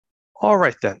All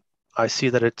right then. I see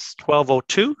that it's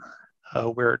 12:02.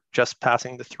 We're just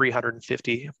passing the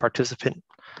 350 participant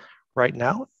right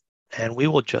now, and we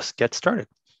will just get started.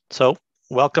 So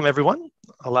welcome everyone.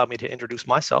 Allow me to introduce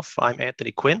myself. I'm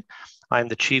Anthony Quinn. I'm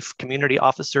the Chief Community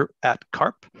Officer at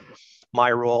C.A.R.P.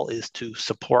 My role is to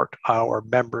support our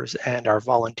members and our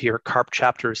volunteer C.A.R.P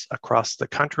chapters across the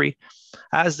country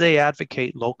as they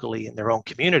advocate locally in their own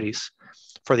communities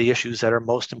for the issues that are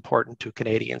most important to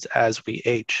Canadians as we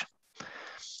age.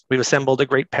 We've assembled a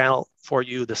great panel for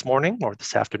you this morning or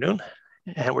this afternoon,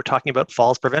 and we're talking about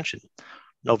falls prevention.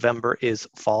 November is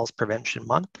Falls Prevention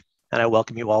Month, and I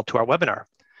welcome you all to our webinar.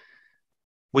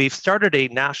 We've started a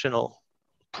national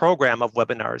program of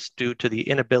webinars due to the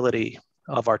inability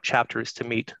of our chapters to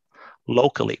meet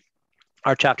locally.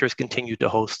 Our chapters continue to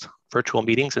host virtual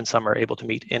meetings, and some are able to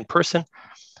meet in person,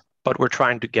 but we're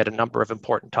trying to get a number of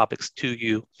important topics to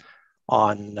you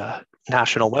on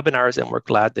national webinars, and we're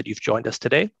glad that you've joined us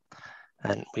today.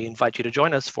 And we invite you to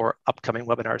join us for upcoming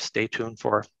webinars. Stay tuned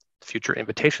for future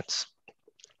invitations.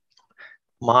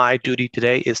 My duty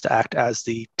today is to act as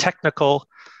the technical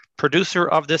producer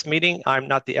of this meeting. I'm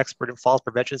not the expert in falls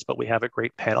preventions, but we have a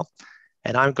great panel.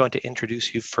 And I'm going to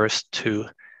introduce you first to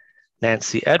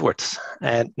Nancy Edwards.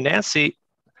 And Nancy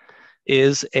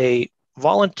is a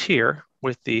volunteer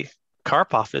with the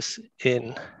C.A.R.P office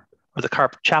or the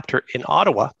C.A.R.P chapter in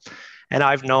Ottawa. And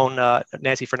I've known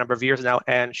Nancy for a number of years now,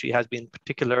 and she has been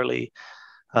particularly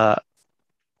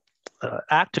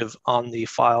active on the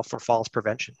file for falls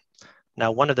prevention.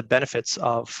 Now, one of the benefits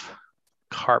of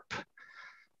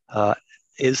C.A.R.P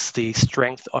is the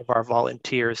strength of our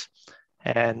volunteers.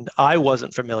 And I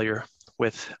wasn't familiar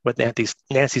with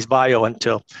Nancy's bio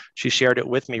until she shared it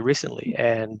with me recently.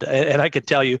 And I can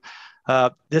tell you,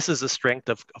 this is the strength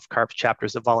of C.A.R.P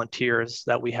chapters. The volunteers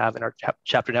that we have in our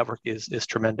chapter network is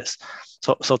tremendous.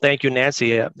 So thank you,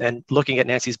 Nancy. And looking at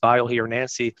Nancy's bio here,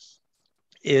 Nancy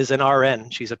is an RN.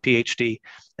 She's a PhD,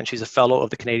 and she's a fellow of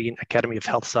the Canadian Academy of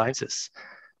Health Sciences.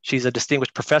 She's a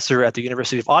distinguished professor at the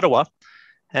University of Ottawa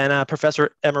and a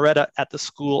professor emerita at the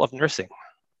School of Nursing.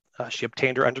 She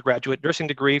obtained her undergraduate nursing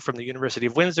degree from the University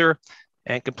of Windsor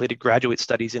and completed graduate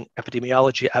studies in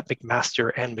epidemiology at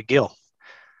McMaster and McGill.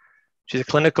 She's a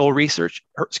clinical research,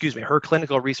 her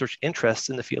clinical research interests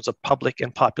in the fields of public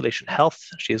and population health.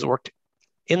 She has worked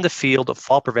in the field of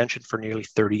fall prevention for nearly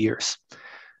 30 years.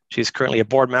 She is currently a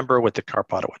board member with the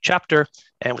C.A.R.P Ottawa chapter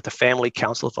and with the Family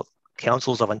Councils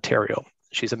of Ontario.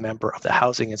 She's a member of the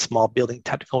Housing and Small Building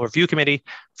Technical Review Committee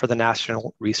for the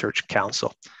National Research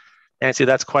Council. Nancy,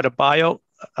 that's quite a bio.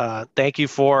 Thank you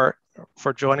for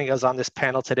joining us on this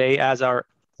panel today as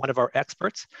one of our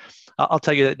experts. I'll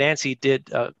tell you that Nancy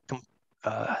did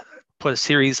put a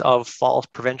series of falls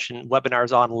prevention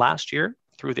webinars on last year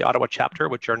through the Ottawa chapter,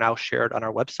 which are now shared on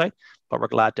our website, but we're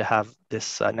glad to have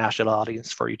this national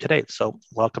audience for you today. So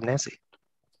welcome, Nancy.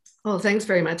 Well, thanks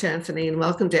very much, Anthony, and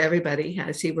welcome to everybody.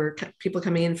 I see we're people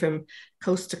coming in from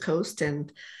coast to coast,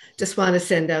 and just want to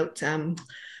send out,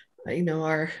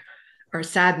 our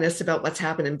sadness about what's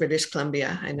happened in British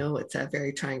Columbia. I know it's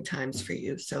very trying times for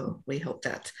you, so we hope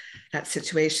that that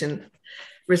situation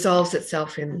resolves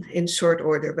itself in short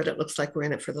order, but it looks like we're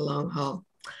in it for the long haul.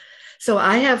 So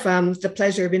I have the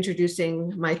pleasure of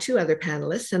introducing my two other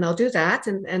panelists, and I'll do that.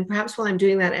 And perhaps while I'm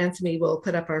doing that, Anthony will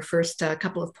put up our first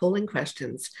couple of polling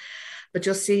questions. But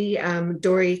you'll see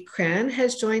Dory Cran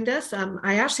has joined us.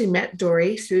 I actually met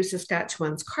Dory through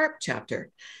Saskatchewan's C.A.R.P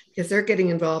chapter, because they're getting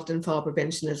involved in fall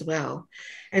prevention as well.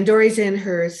 And Dory's in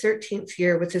her 13th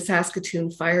year with the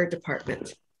Saskatoon Fire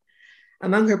Department.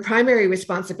 Among her primary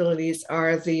responsibilities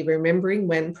are the Remembering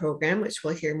When program, which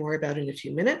we'll hear more about in a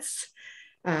few minutes,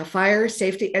 fire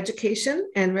safety education,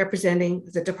 and representing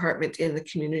the department in the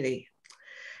community.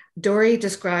 Dory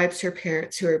describes her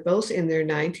parents, who are both in their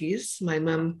 90s, my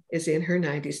mom is in her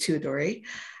 90s too, Dory,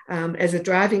 as a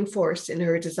driving force in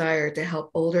her desire to help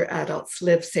older adults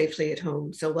live safely at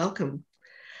home. So welcome.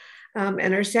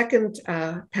 And our second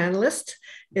panelist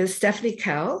is Stephanie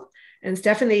Cowell. And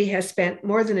Stephanie has spent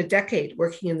more than a decade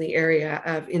working in the area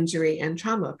of injury and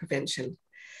trauma prevention.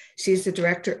 She's the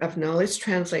Director of Knowledge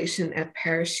Translation at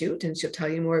Parachute, and she'll tell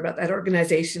you more about that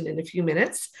organization in a few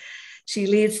minutes. She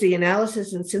leads the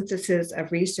analysis and synthesis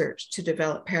of research to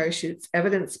develop Parachute's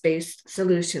evidence-based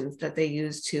solutions that they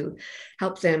use to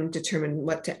help them determine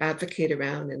what to advocate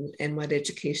around and what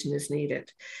education is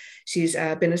needed. She's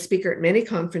been a speaker at many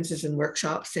conferences and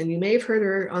workshops, and you may have heard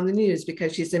her on the news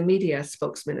because she's a media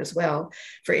spokesman as well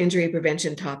for injury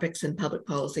prevention topics and public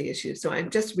policy issues. So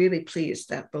I'm just really pleased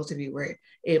that both of you were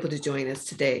able to join us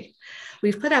today.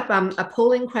 We've put up a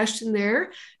polling question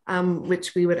there,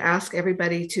 which we would ask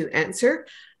everybody to answer.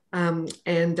 And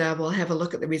we'll have a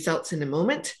look at the results in a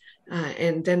moment.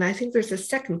 And then I think there's a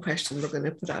second question we're going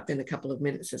to put up in a couple of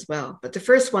minutes as well. But the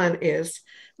first one is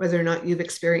whether or not you've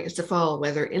experienced a fall,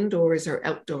 whether indoors or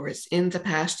outdoors in the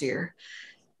past year.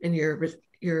 And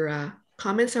your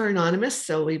comments are anonymous,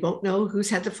 so we won't know who's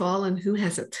had the fall and who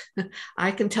hasn't.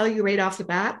 I can tell you right off the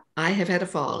bat, I have had a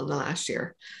fall in the last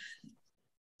year.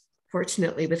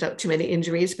 Fortunately, without too many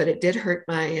injuries, but it did hurt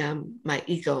my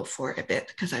ego for a bit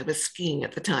because I was skiing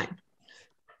at the time.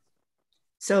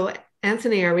 So,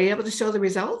 Anthony, are we able to show the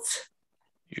results?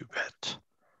 You bet.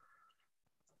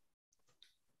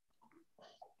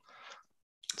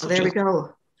 So there we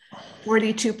go,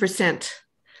 42%.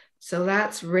 So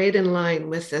that's right in line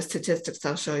with the statistics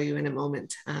I'll show you in a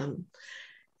moment.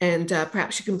 And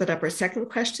perhaps you can put up our second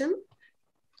question.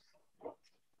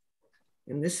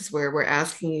 And this is where we're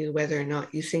asking you whether or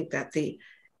not you think that the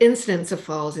incidence of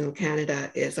falls in Canada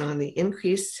is on the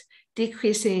increase,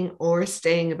 decreasing, or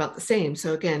staying about the same.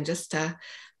 So again, just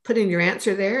put in your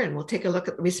answer there and we'll take a look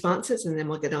at the responses and then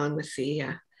we'll get on with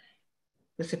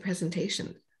the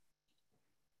presentation.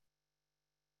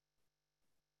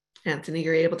 Anthony,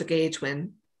 you're able to gauge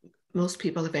when most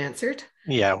people have answered?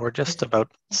 Yeah, we're just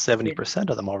about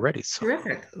 70% of them already. So.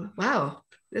 Terrific. Wow,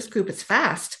 this group is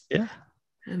fast. Yeah.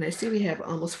 And I see we have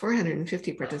almost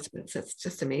 450 participants. That's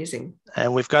just amazing.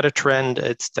 And we've got a trend.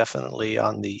 It's definitely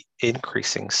on the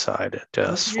increasing side.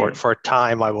 Okay. For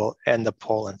time, I will end the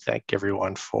poll and thank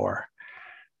everyone for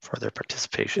their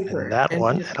participation in that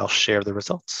one. And I'll share the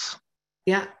results.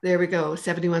 Yeah, there we go.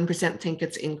 71% think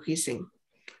it's increasing.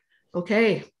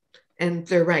 Okay. And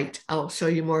they're right. I'll show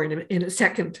you more in a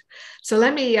second. So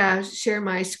let me share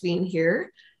my screen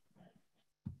here.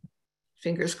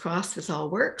 Fingers crossed this all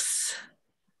works.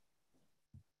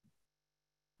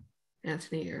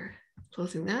 Anthony, you're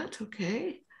closing that.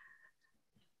 Okay.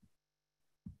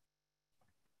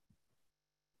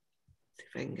 See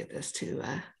if I can get this to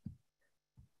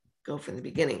go from the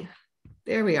beginning.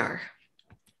 There we are.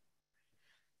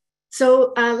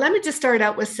 So let me just start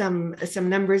out with some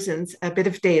numbers and a bit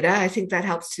of data. I think that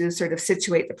helps to sort of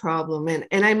situate the problem.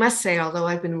 And I must say, although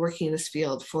I've been working in this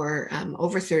field for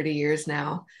over 30 years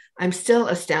now, I'm still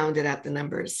astounded at the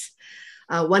numbers.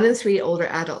 1 in 3 older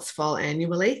adults fall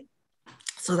annually.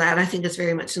 So that I think is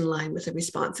very much in line with the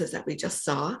responses that we just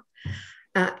saw.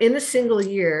 In a single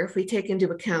year, if we take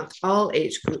into account all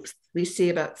age groups, we see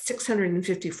about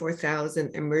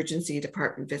 654,000 emergency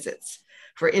department visits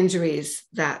for injuries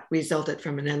that resulted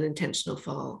from an unintentional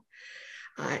fall,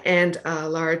 and a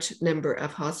large number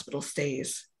of hospital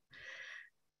stays.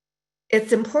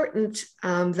 It's important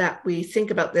that we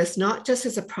think about this not just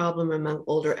as a problem among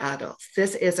older adults.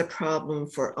 This is a problem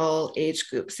for all age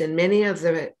groups. And many of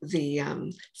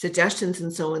the suggestions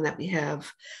and so on that we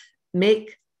have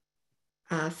make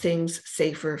things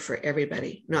safer for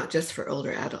everybody, not just for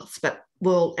older adults. But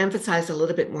we'll emphasize a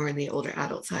little bit more on the older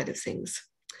adult side of things.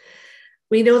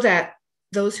 We know that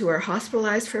those who are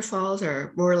hospitalized for falls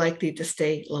are more likely to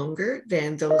stay longer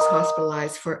than those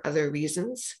hospitalized for other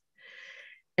reasons.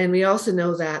 And we also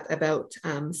know that about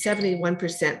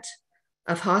 71%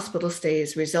 of hospital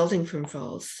stays resulting from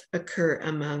falls occur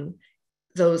among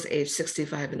those aged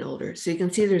 65 and older. So you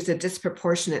can see there's a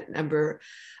disproportionate number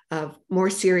of more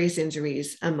serious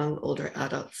injuries among older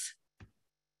adults.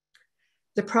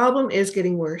 The problem is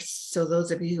getting worse. So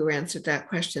those of you who answered that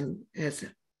question as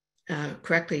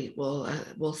correctly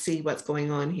will see what's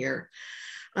going on here.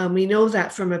 We know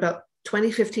that from about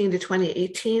 2015 to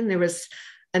 2018, there was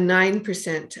a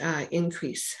 9%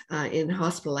 increase in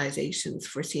hospitalizations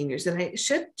for seniors. And I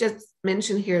should just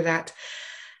mention here that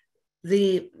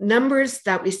the numbers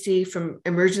that we see from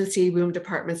emergency room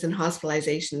departments and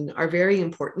hospitalization are very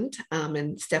important.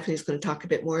 And Stephanie's going to talk a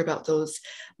bit more about those.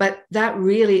 But that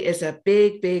really is a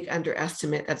big, big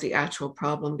underestimate of the actual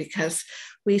problem, because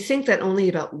we think that only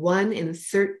about 1 in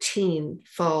 13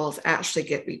 falls actually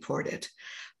get reported.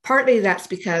 Partly that's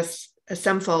because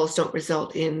some falls don't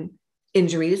result in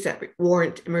injuries that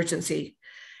warrant emergency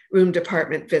room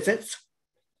department visits.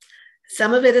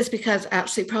 Some of it is because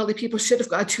actually probably people should have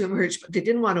got to emerge, but they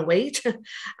didn't want to wait.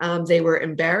 They were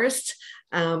embarrassed.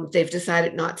 They've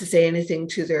decided not to say anything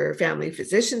to their family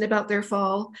physician about their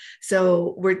fall.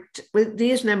 So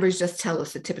these numbers just tell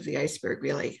us the tip of the iceberg,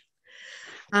 really.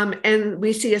 And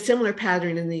we see a similar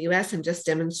pattern in the US. I'm just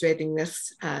demonstrating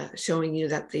this, showing you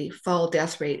that the fall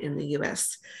death rate in the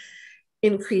US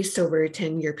increased over a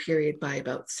 10-year period by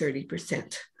about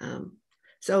 30%.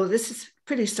 So this is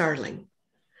pretty startling.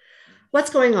 What's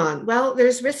going on? Well,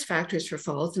 there's risk factors for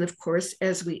falls. And of course,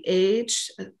 as we age,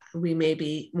 we may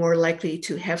be more likely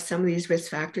to have some of these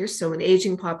risk factors. So an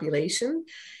aging population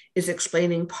is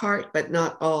explaining part, but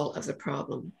not all of the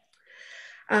problem.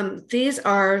 These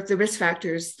are the risk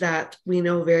factors that we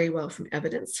know very well from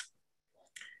evidence.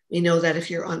 We know that if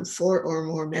you're on 4 or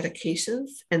more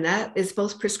medications, and that is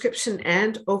both prescription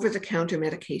and over-the-counter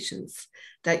medications,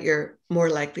 that you're more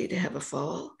likely to have a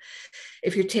fall.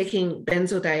 If you're taking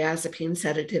benzodiazepine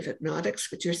sedative hypnotics,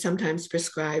 which are sometimes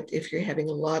prescribed if you're having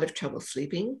a lot of trouble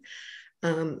sleeping,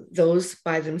 those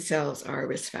by themselves are a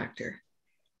risk factor.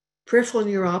 Peripheral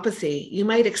neuropathy, you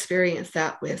might experience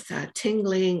that with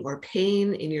tingling or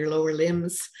pain in your lower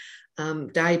limbs.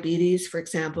 Diabetes, for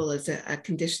example, is a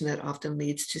condition that often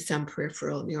leads to some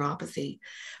peripheral neuropathy,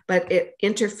 but it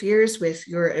interferes with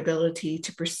your ability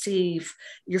to perceive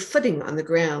your footing on the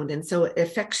ground, and so it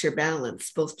affects your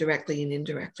balance both directly and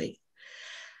indirectly.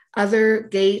 Other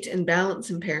gait and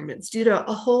balance impairments due to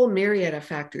a whole myriad of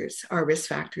factors are risk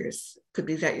factors. Could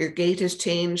be that your gait has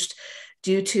changed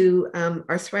due to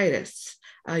arthritis.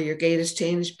 Your gait has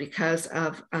changed because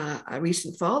of a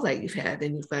recent fall that you've had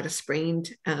and you've got a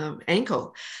sprained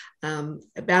ankle.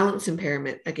 A balance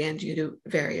impairment, again, due to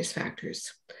various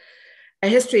factors. A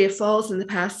history of falls in the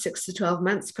past 6 to 12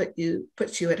 months puts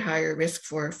you at higher risk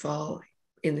for a fall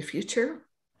in the future.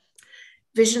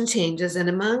 Vision changes, and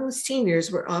among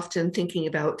seniors, we're often thinking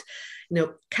about,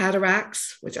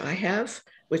 cataracts, which I have,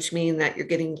 which mean that you're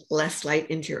getting less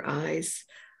light into your eyes,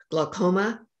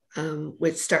 glaucoma,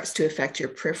 which starts to affect your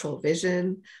peripheral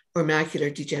vision, or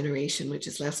macular degeneration, which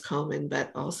is less common,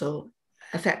 but also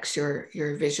affects your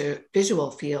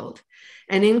visual field.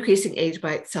 And increasing age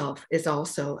by itself is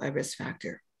also a risk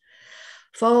factor.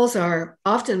 Falls are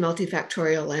often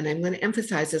multifactorial, and I'm going to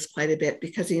emphasize this quite a bit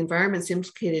because the environment's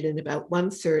implicated in about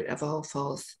 1/3 of all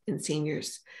falls in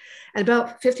seniors. And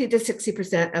about 50 to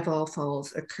 60% of all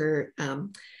falls occur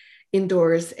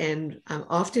indoors and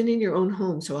often in your own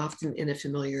home, so often in a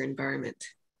familiar environment.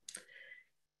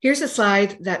 Here's a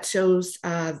slide that shows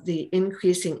the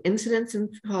increasing incidence in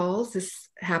falls. This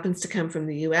happens to come from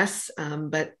the US,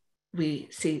 but we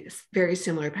see very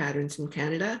similar patterns in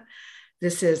Canada.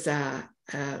 This is a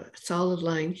solid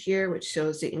line here, which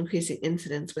shows the increasing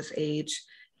incidence with age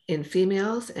in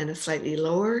females and a slightly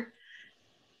lower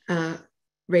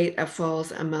rate of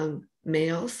falls among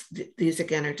males. These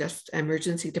again are just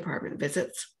emergency department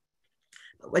visits.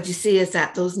 But what you see is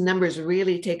that those numbers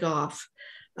really take off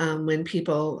when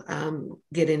people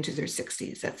get into their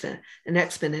 60s. That's an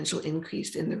exponential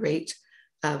increase in the rate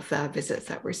of visits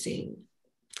that we're seeing.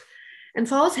 And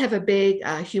falls have a big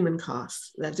human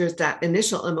cost. There's that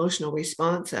initial emotional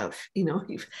response of,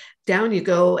 down you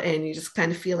go and you're just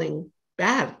kind of feeling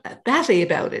badly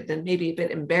about it and maybe a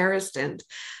bit embarrassed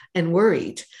and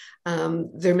worried.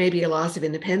 There may be a loss of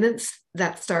independence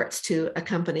that starts to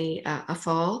accompany a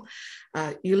fall.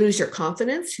 You lose your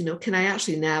confidence. Can I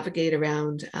actually navigate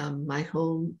around my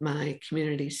home, my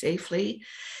community safely?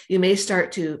 You may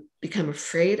start to become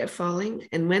afraid of falling.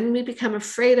 And when we become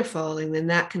afraid of falling, then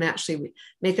that can actually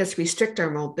make us restrict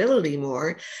our mobility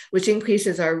more, which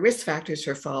increases our risk factors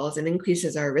for falls and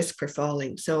increases our risk for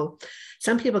falling. So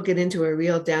some people get into a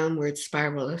real downward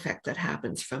spiral effect that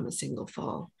happens from a single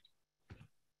fall.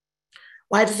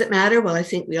 Why does it matter? Well, I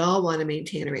think we all want to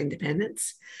maintain our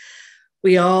independence.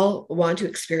 We all want to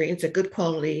experience a good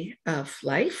quality of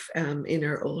life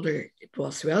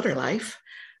throughout our life.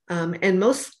 And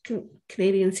most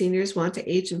Canadian seniors want to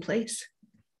age in place.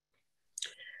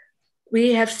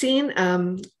 We have seen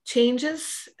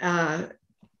changes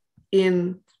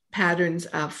in patterns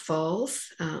of falls.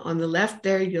 On the left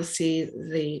there, you'll see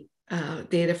the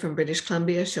data from British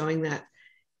Columbia showing that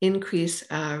increased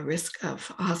risk of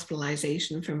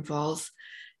hospitalization from falls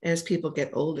as people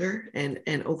get older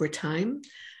and over time.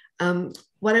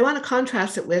 What I want to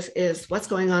contrast it with is what's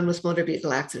going on with motor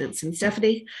vehicle accidents. And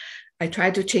Stephanie, I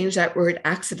tried to change that word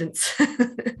accidents.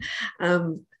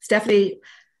 Stephanie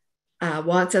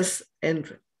wants us,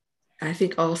 and I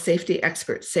think all safety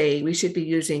experts say we should be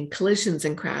using collisions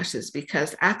and crashes,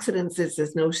 because accidents is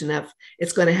this notion of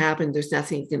it's going to happen, there's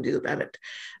nothing you can do about it.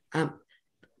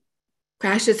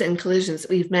 Crashes and collisions,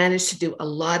 we've managed to do a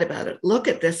lot about it. Look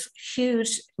at this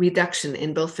huge reduction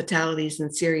in both fatalities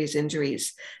and serious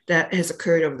injuries that has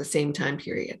occurred over the same time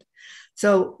period.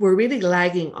 So we're really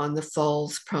lagging on the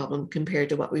falls problem compared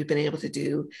to what we've been able to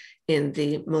do in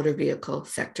the motor vehicle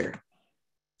sector.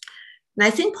 And I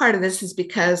think part of this is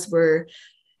because we're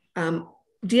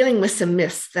dealing with some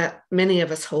myths that many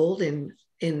of us hold in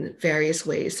various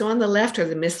ways. So on the left are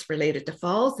the myths related to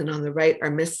falls, and on the right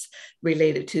are myths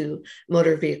related to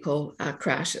motor vehicle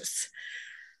crashes.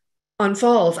 On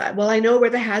falls, well, I know where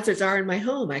the hazards are in my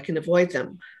home, I can avoid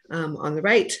them. On the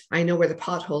right, I know where the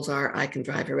potholes are, I can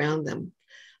drive around them.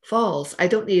 Falls, I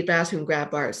don't need bathroom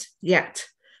grab bars yet.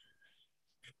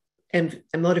 And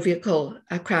motor vehicle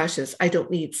crashes, I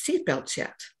don't need seatbelts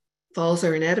yet. Falls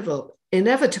are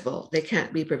inevitable, they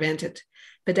can't be prevented.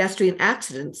 Pedestrian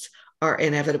accidents are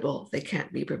inevitable, they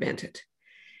can't be prevented.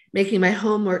 Making my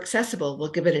home more accessible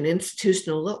will give it an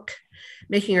institutional look.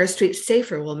 Making our streets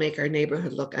safer will make our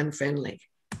neighborhood look unfriendly.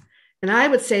 And I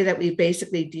would say that we've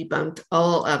basically debunked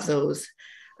all of those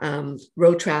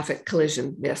road traffic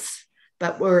collision myths,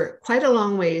 but we're quite a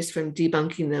long ways from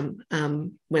debunking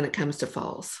them when it comes to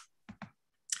falls.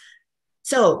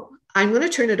 So I'm going to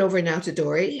turn it over now to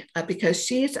Dory because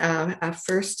she's a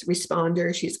first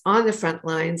responder. She's on the front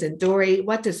lines. And Dory,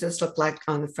 what does this look like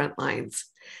on the front lines?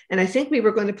 And I think we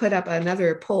were going to put up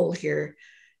another poll here,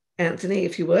 Anthony,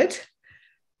 if you would.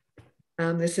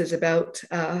 This is about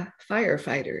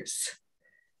firefighters.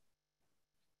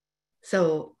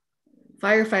 So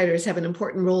firefighters have an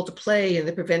important role to play in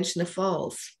the prevention of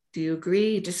falls. Do you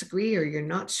agree, disagree, or you're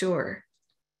not sure?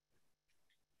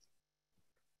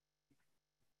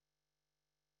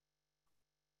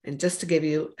 And just to give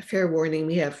you a fair warning,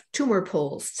 we have 2 more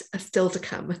polls still to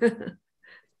come.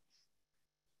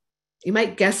 You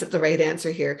might guess at the right answer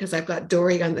here because I've got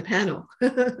Dory on the panel.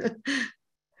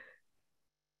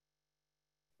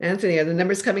 Anthony, are the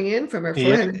numbers coming in from our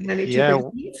 492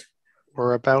 participants?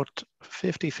 We're about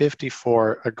 50-50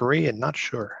 for agree and not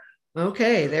sure.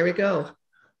 Okay, there we go.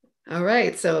 All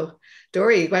right, so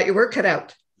Dory, you got your work cut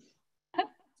out.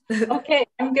 Okay,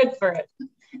 I'm good for it.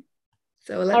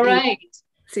 So let me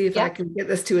see if I can get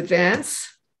this to advance.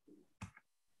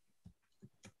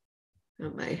 Oh,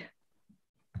 my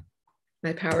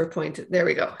PowerPoint, there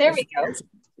we go. There we go.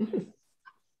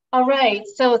 All right,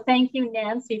 so thank you,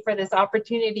 Nancy, for this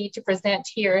opportunity to present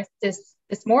here this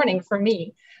morning for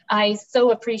me. I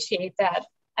so appreciate that.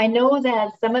 I know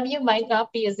that some of you might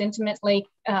not be as intimately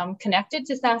connected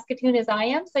to Saskatoon as I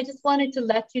am, so I just wanted to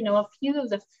let you know a few of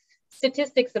the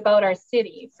statistics about our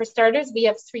city. For starters, we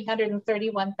have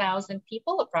 331,000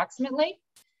 people approximately.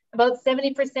 About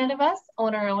 70% of us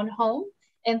own our own home,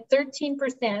 and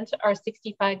 13% are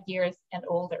 65 years and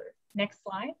older. Next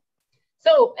slide.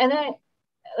 So, and then,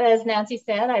 as Nancy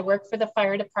said, I work for the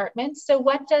fire department. So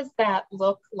what does that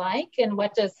look like, and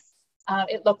what does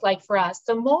it look like for us?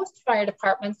 So most fire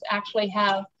departments actually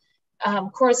have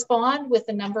correspond with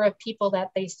the number of people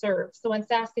that they serve. So in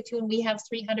Saskatoon, we have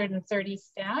 330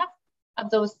 staff. Of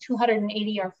those,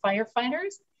 280 are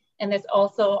firefighters. And there's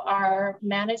also our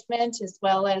management, as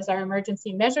well as our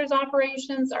emergency measures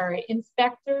operations, our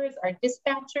inspectors, our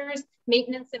dispatchers,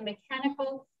 maintenance and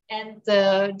mechanical, and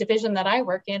the division that I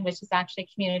work in, which is actually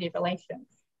community relations.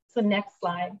 So next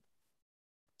slide.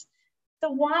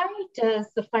 So why does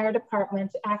the fire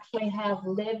department actually have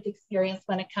lived experience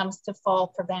when it comes to fall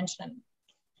prevention?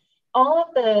 All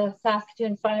of the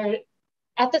Saskatoon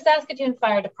at the Saskatoon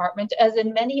Fire Department, as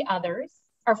in many others,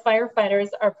 our firefighters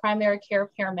are primary care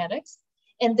paramedics,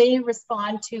 and they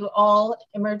respond to all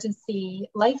emergency,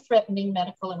 life-threatening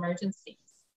medical emergencies.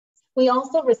 We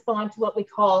also respond to what we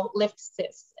call lift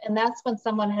assist, and that's when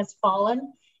someone has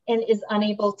fallen and is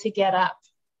unable to get up.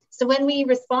 So when we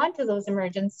respond to those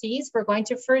emergencies, we're going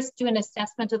to first do an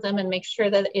assessment of them and make sure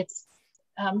that it's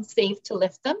safe to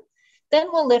lift them. Then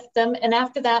we'll lift them, and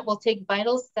after that, we'll take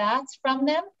vital stats from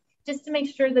them just to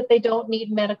make sure that they don't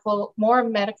need more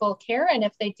medical care, and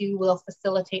if they do, we'll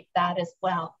facilitate that as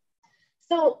well.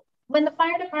 So when the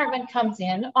fire department comes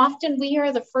in, often we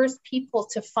are the first people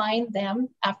to find them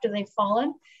after they've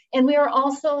fallen. And we are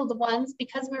also the ones,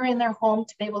 because we're in their home,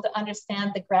 to be able to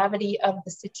understand the gravity of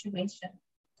the situation.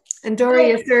 And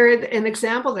Dory, is there an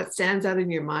example that stands out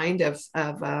in your mind of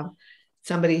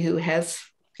somebody who has,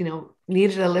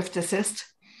 needed a lift assist?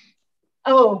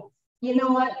 Oh, you know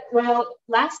what? Well,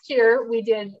 last year we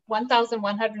did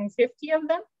 1,150 of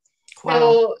them.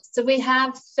 Wow. So we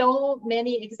have so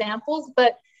many examples,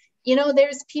 but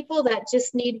there's people that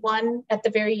just need one at the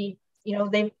very,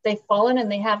 they've fallen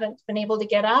and they haven't been able to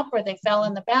get up, or they fell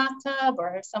in the bathtub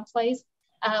or someplace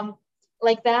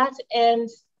like that. And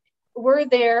we're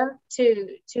there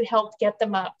to help get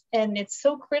them up. And it's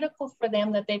so critical for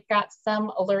them that they've got some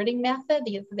alerting method.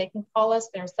 Either they can call us,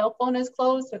 their cell phone is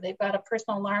closed, or they've got a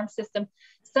personal alarm system,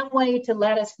 some way to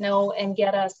let us know and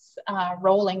get us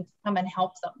rolling to come and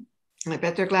help them. I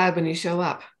bet they're glad when you show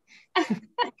up.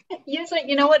 Usually,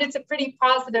 you know what, it's a pretty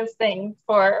positive thing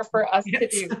for us to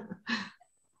do.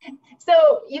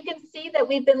 So you can see that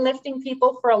we've been lifting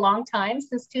people for a long time,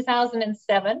 since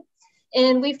 2007.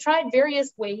 And we've tried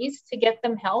various ways to get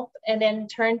them help, and then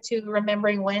turned to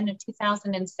Remembering When in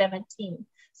 2017.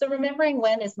 So Remembering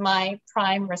When is my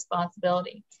prime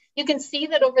responsibility. You can see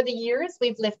that over the years,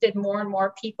 we've lifted more and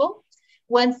more people.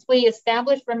 Once we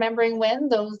established remembering when,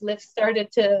 those lifts started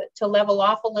to level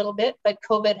off a little bit, but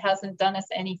COVID hasn't done us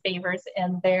any favors,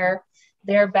 and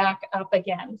they're back up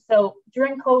again. So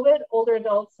during COVID, older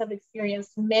adults have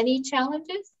experienced many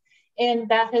challenges, and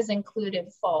that has included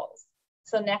falls.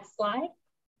 So next slide.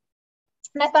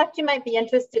 And I thought you might be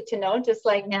interested to know, just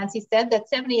like Nancy said, that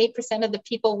 78% of the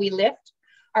people we lift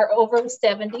are over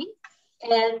 70.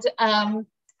 And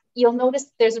you'll notice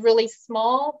there's a really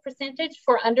small percentage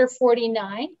for under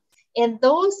 49. And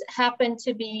those happen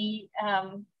to be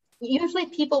usually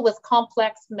people with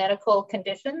complex medical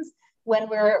conditions when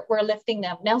we're lifting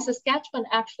them. Now, Saskatchewan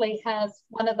actually has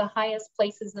one of the highest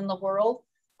places in the world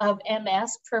of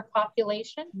MS per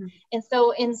population. Mm-hmm. And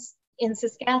so in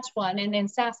Saskatchewan and in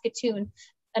Saskatoon,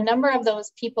 a number of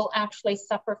those people actually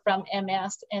suffer from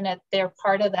MS, and they're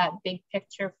part of that big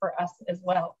picture for us as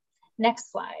well.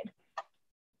 Next slide.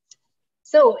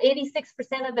 So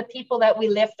 86% of the people that we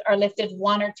lift are lifted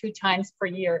 1 or 2 times per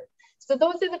year. So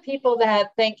those are the people that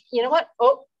think, you know what,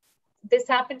 oh, this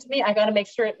happened to me, I got to make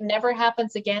sure it never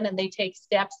happens again, and they take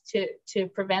steps to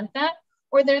prevent that.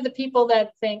 Or they're the people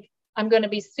that think, I'm going to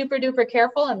be super duper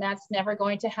careful and that's never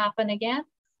going to happen again.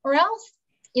 Or else,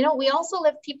 you know, we also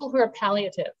lift people who are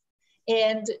palliative.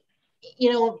 And,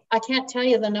 you know, I can't tell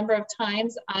you the number of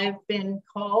times I've been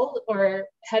called or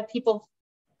had people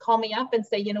call me up and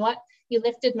say, you know what, you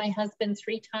lifted my husband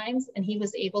 3 times and he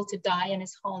was able to die in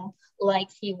his home like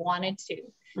he wanted to.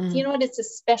 Mm. So, you know what, it's a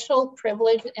special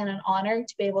privilege and an honor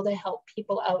to be able to help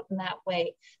people out in that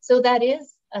way. So that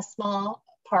is a small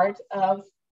part of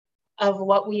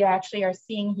what we actually are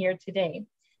seeing here today.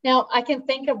 Now, I can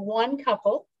think of one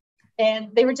couple,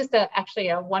 and they were just actually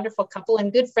a wonderful couple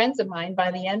and good friends of mine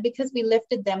by the end, because we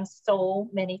lifted them so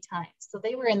many times. So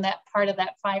they were in that part of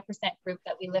that 5% group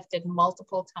that we lifted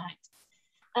multiple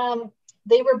times.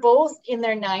 They were both in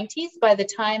their 90s. By the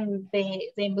time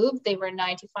they moved, they were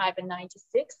 95 and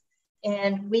 96.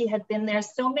 And we had been there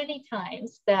so many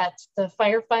times that the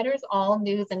firefighters all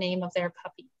knew the name of their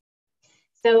puppy.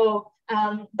 So,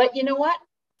 but you know what?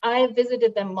 I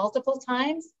visited them multiple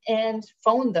times and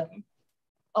phoned them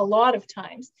a lot of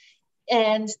times.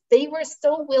 And they were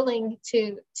so willing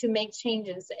to make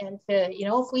changes and to, you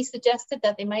know, if we suggested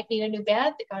that they might need a new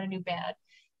bed, they got a new bed.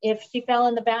 If she fell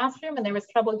in the bathroom and there was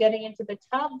trouble getting into the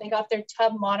tub, they got their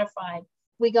tub modified.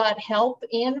 We got help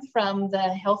in from the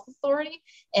health authority,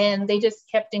 and they just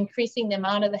kept increasing the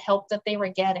amount of the help that they were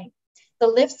getting. The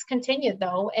lifts continued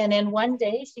though. And then one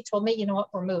day she told me, you know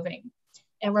what, we're moving.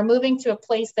 And we're moving to a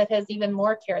place that has even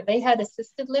more care. They had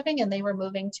assisted living and they were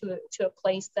moving to a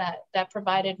place that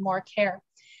provided more care.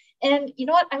 And you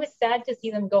know what, I was sad to see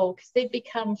them go because they'd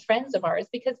become friends of ours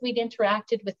because we'd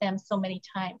interacted with them so many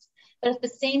times. But at the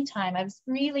same time, I was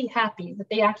really happy that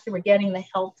they actually were getting the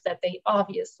help that they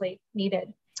obviously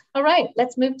needed. All right,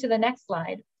 let's move to the next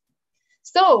slide.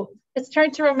 So let's turn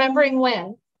to remembering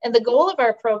when. And the goal of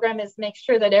our program is make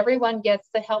sure that everyone gets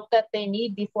the help that they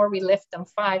need before we lift them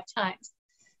 5 times.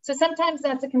 So sometimes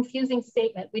that's a confusing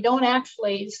statement. We don't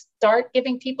actually start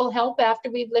giving people help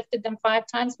after we've lifted them 5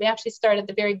 times. We actually start at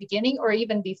the very beginning or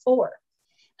even before.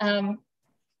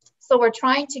 So we're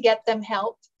trying to get them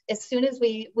help as soon as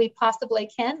we possibly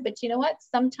can. But you know what?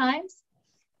 Sometimes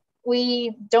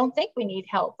we don't think we need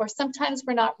help, or sometimes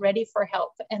we're not ready for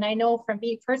help. And I know for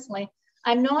me personally,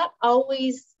 I'm not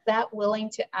always that willing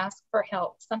to ask for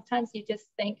help. Sometimes you just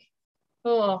think,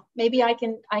 oh, maybe I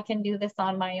can do this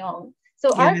on my own. So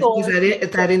yeah, our goal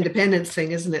is that independence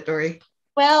thing, isn't it, Dory?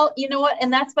 Well, you know what?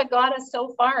 And that's what got us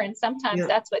so far. And sometimes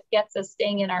that's what gets us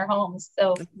staying in our homes.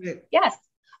 So yes.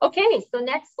 Okay. So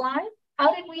next slide.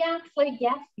 How did we actually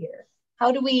get here?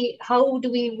 How do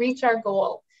we reach our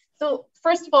goal? So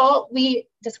first of all, we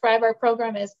describe our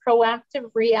program as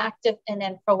proactive, reactive, and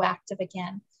then proactive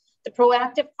again. The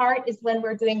proactive part is when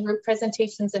we're doing group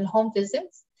presentations and home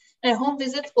visits. And home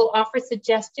visits will offer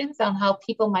suggestions on how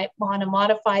people might want to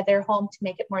modify their home to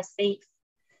make it more safe.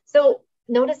 So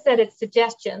notice that it's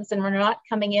suggestions, and we're not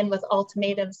coming in with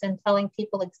ultimatums and telling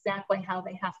people exactly how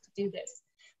they have to do this,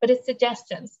 but it's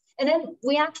suggestions. And then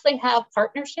we actually have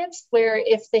partnerships where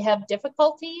if they have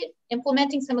difficulty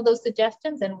implementing some of those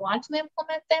suggestions and want to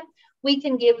implement them, we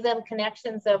can give them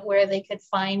connections of where they could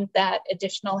find that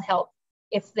additional help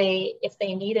if they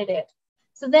needed it.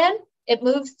 So then it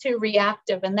moves to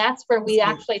reactive, and that's where we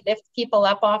actually lift people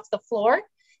up off the floor.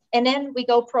 And then we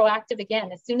go proactive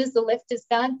again. As soon as the lift is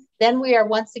done, then we are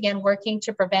once again working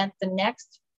to prevent the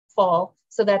next fall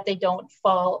so that they don't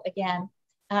fall again.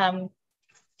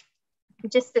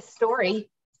 Just a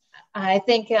story, I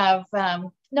think of,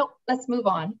 no, let's move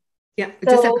on. Yeah, we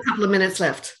just have a couple of minutes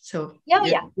left. So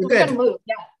yeah, we're gonna move,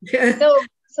 yeah.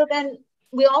 So then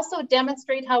We also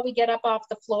demonstrate how we get up off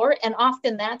the floor, and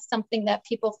often that's something that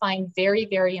people find very,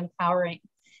 very empowering.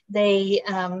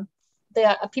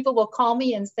 People will call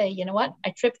me and say, you know what, I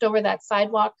tripped over that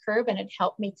sidewalk curb and it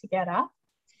helped me to get up.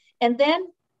 And then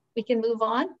we can move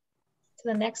on to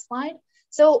the next slide.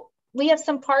 So we have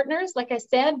some partners, like I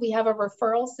said, we have a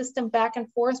referral system back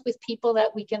and forth with people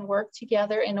that we can work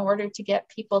together in order to get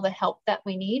people the help that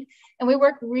we need. And we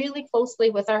work really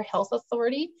closely with our health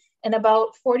authority, and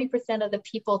about 40% of the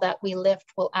people that we lift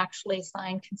will actually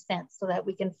sign consent so that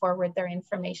we can forward their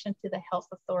information to the health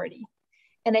authority.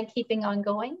 And then keeping on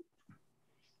going,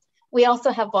 we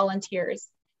also have volunteers.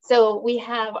 So we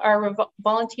have our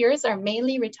volunteers are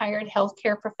mainly retired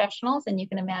healthcare professionals, and you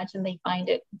can imagine they find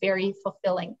it very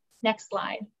fulfilling. Next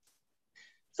slide.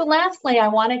 So lastly, I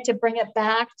wanted to bring it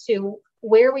back to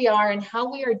where we are and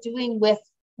how we are doing with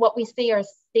what we say our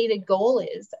stated goal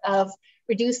is of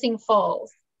reducing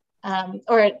falls,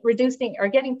 or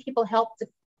getting people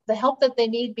the help that they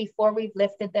need before we've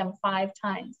lifted them 5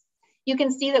 times. You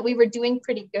can see that we were doing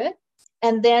pretty good,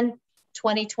 and then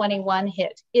 2021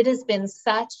 hit. It has been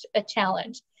such a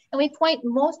challenge. And we point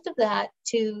most of that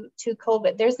to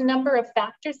COVID. There's a number of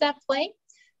factors at play.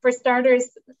 For starters,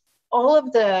 all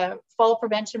of the fall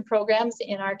prevention programs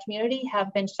in our community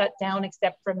have been shut down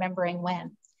except Remembering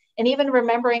When. And even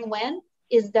Remembering When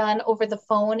is done over the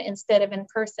phone instead of in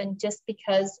person, just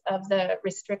because of the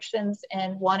restrictions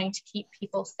and wanting to keep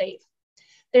people safe.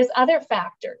 There's other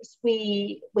factors.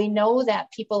 We know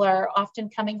that people are often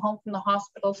coming home from the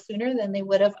hospital sooner than they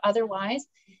would have otherwise.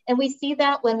 And we see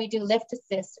that when we do lift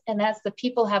assist, and that's the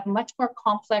people have much more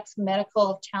complex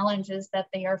medical challenges that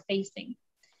they are facing.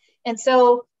 And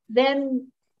so then,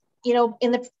 you know,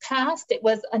 in the past, it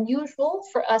was unusual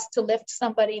for us to lift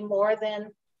somebody more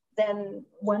than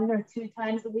 1 or 2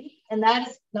 times a week. And that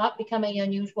is not becoming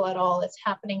unusual at all. It's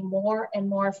happening more and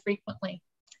more frequently.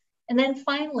 And then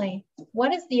finally,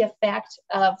 what is the effect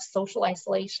of social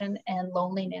isolation and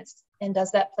loneliness? And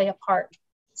does that play a part?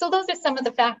 So those are some of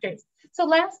the factors. So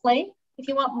lastly, if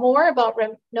you want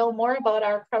know more about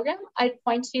our program, I'd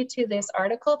point you to this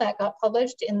article that got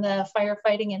published in the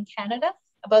Firefighting in Canada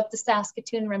about the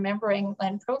Saskatoon Remembering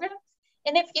When program.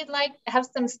 And if you'd like to have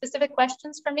some specific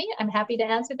questions for me, I'm happy to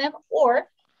answer them, or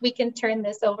we can turn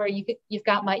this over. You've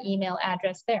got my email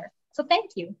address there. So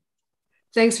thank you.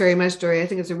 Thanks very much, Dory. I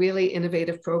think it's a really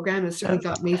innovative program. It certainly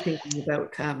got me thinking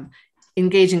about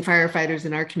engaging firefighters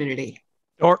in our community.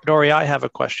 Dory, I have a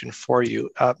question for you.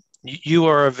 You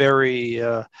are a very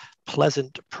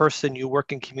pleasant person. You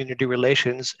work in community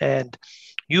relations, and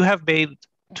you have made,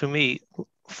 to me,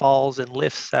 falls and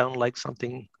lifts sound like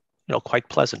something, quite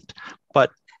pleasant.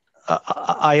 But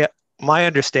my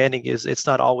understanding is it's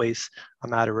not always a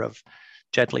matter of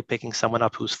gently picking someone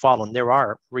up who's fallen. There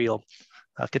are real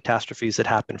catastrophes that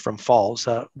happen from falls.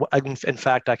 In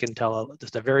fact, I can tell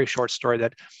just a very short story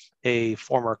that a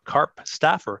former C.A.R.P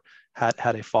staffer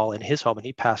had a fall in his home, and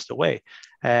he passed away,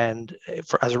 and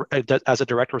as a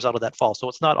direct result of that fall. So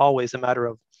it's not always a matter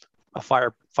of a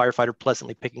firefighter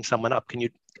pleasantly picking someone up.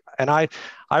 I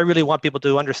really want people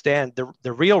to understand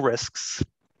the real risks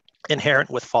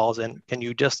inherent with falls, and can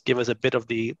you just give us a bit of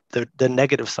the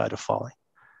negative side of falling?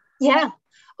 Yeah.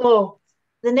 Oh,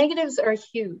 the negatives are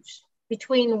huge.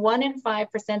 Between 1% and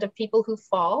 5% of people who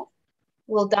fall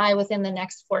will die within the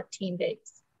next 14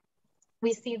 days.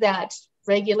 We see that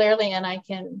regularly, and I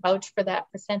can vouch for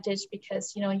that percentage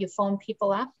because, you phone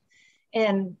people up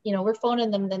and, we're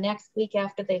phoning them the next week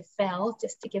after they fell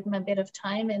just to give them a bit of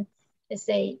time, and they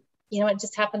say, it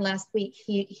just happened last week.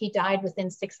 He died within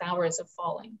 6 hours of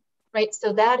falling, right?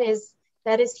 So that is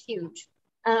huge.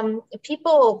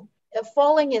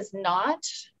 Falling is not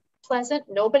pleasant.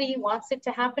 Nobody wants it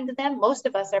to happen to them. Most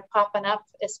of us are popping up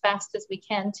as fast as we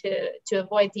can to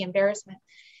avoid the embarrassment.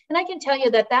 And I can tell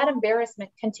you that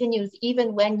embarrassment continues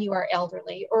even when you are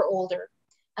elderly or older.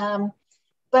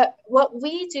 But what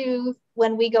we do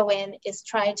when we go in is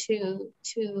try to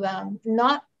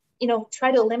not,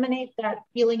 try to eliminate that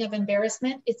feeling of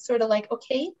embarrassment. It's sort of like,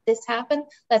 okay, this happened.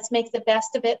 Let's make the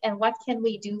best of it. And what can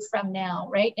we do from now,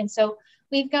 right? And so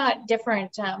we've got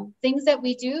different things that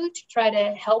we do to try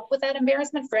to help with that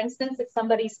embarrassment. For instance, if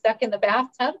somebody's stuck in the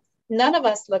bathtub, none of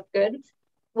us look good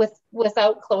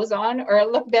without clothes on, or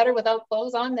look better without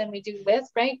clothes on than we do with,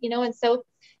 right? And so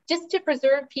just to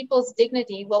preserve people's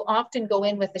dignity, we'll often go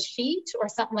in with a sheet or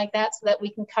something like that so that we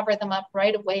can cover them up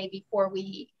right away before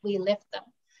we lift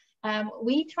them.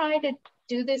 We try to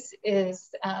do this as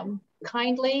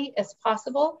kindly as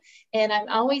possible. And I'm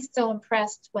always so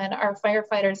impressed when our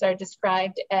firefighters are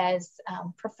described as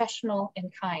professional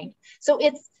and kind. So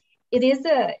it is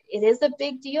a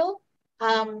big deal.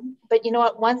 But you know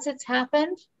what, once it's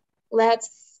happened,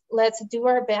 let's do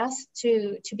our best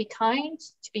to be kind,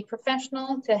 to be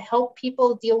professional, to help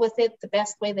people deal with it the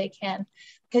best way they can.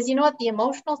 Because you know what, the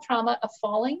emotional trauma of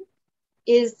falling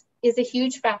is a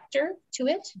huge factor to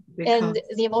it. And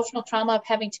the emotional trauma of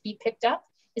having to be picked up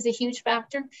is a huge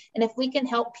factor. And if we can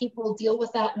help people deal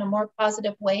with that in a more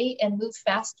positive way and move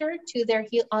faster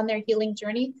to on their healing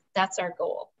journey, that's our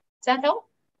goal. Does that help?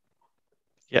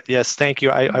 Yeah, yes, thank you.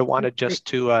 I wanted just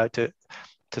to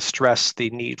stress the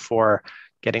need for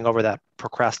getting over that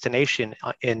procrastination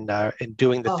in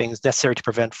doing the things necessary to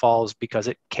prevent falls, because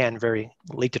it can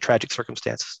lead to tragic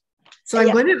circumstances. So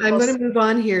I'm going to move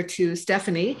on here to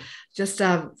Stephanie, just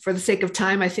for the sake of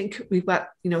time. I think we've got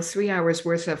 3 hours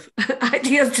worth of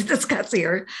ideas to discuss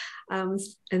here,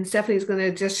 and Stephanie's going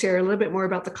to just share a little bit more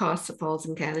about the costs of falls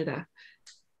in Canada.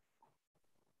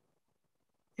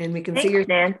 And we can see your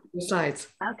slides.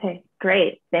 Okay,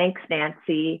 great. Thanks,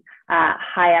 Nancy.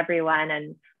 Hi, everyone.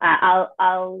 And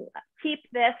I'll keep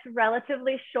this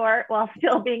relatively short while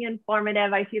still being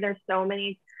informative. I see there's so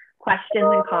many questions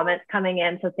and comments coming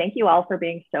in. So thank you all for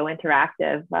being so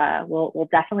interactive. We'll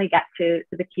definitely get to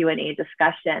the Q&A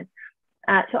discussion.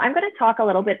 So I'm going to talk a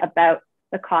little bit about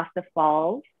the cost of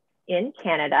falls in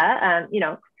Canada.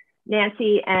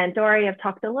 Nancy and Dory have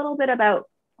talked a little bit about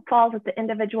falls at the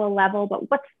individual level, but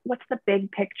what's the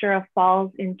big picture of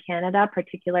falls in Canada,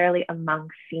 particularly among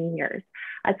seniors?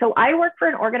 So I work for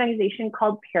an organization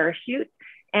called Parachute,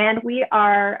 and we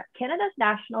are Canada's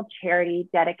national charity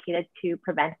dedicated to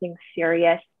preventing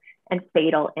serious and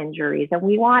fatal injuries. And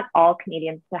we want all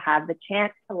Canadians to have the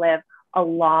chance to live a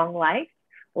long life,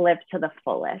 live to the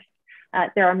fullest.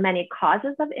 There are many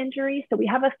causes of injury, so we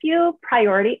have a few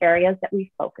priority areas that we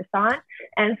focus on,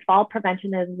 and fall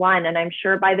prevention is one. And I'm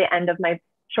sure by the end of my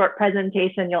short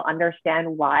presentation, you'll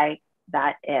understand why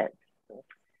that is.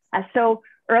 So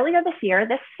earlier this year,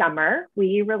 this summer,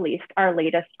 we released our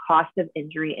latest cost of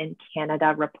injury in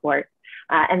Canada report.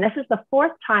 And this is the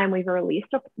 4th time we've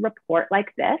released a report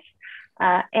like this.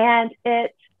 And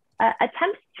it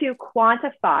attempts to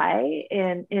quantify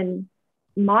in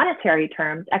monetary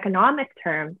terms, economic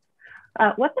terms,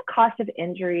 what the cost of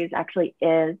injuries actually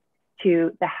is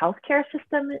to the healthcare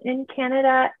system in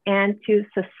Canada and to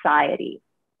society.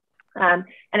 And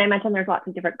I mentioned there's lots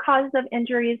of different causes of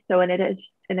injuries. So in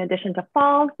addition to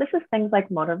falls, this is things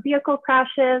like motor vehicle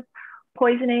crashes,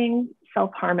 poisoning,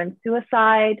 self-harm and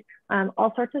suicide,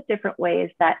 all sorts of different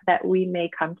ways that we may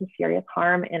come to serious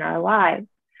harm in our lives.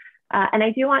 And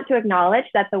I do want to acknowledge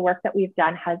that the work that we've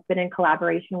done has been in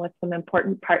collaboration with some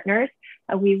important partners.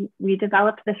 We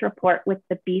developed this report with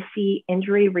the BC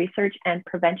Injury Research and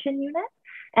Prevention Unit,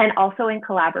 and also in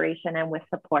collaboration and with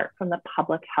support from the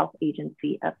Public Health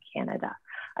Agency of Canada.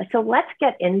 So let's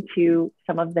get into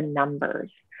some of the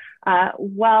numbers.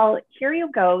 Well, here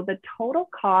you go. The total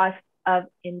cost of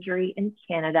injury in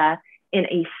Canada in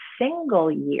a single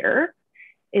year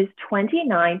is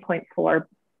 $29.4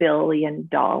 billion.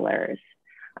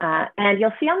 And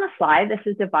you'll see on the slide, this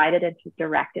is divided into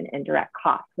direct and indirect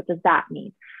costs. What does that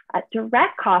mean?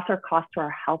 Direct costs are costs to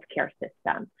our healthcare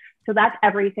system. So that's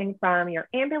everything from your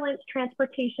ambulance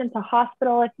transportation to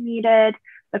hospital if needed,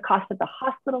 the cost of the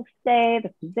hospital stay,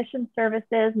 the physician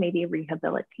services, maybe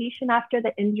rehabilitation after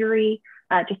the injury,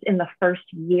 just in the first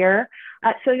year.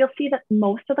 So you'll see that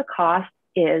most of the cost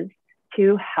is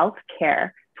to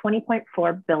healthcare.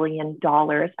 $20.4 billion,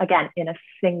 again, in a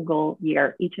single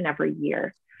year, each and every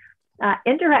year.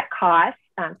 Indirect costs,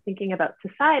 thinking about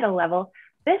societal level,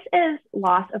 this is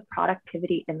loss of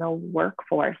productivity in the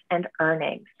workforce and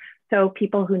earnings. So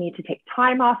people who need to take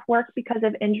time off work because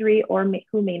of injury or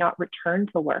who may not return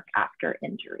to work after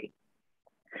injury.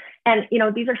 And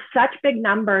these are such big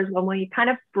numbers when we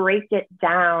kind of break it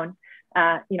down,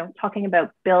 talking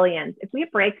about billions. If we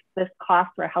break this cost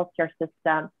for a healthcare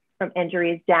system from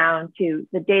injuries down to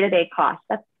the day-to-day cost,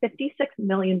 that's $56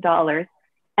 million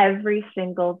every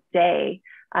single day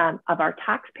of our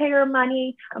taxpayer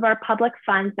money, of our public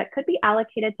funds that could be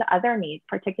allocated to other needs,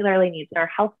 particularly needs in our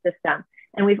health system.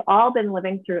 And we've all been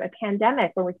living through a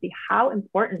pandemic where we see how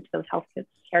important those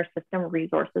healthcare system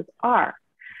resources are.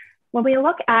 When we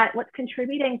look at what's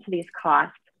contributing to these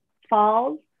costs,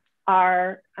 falls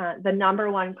are the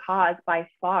 #1 cause by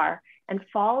far. And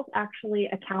falls actually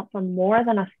account for more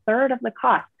than 1/3 of the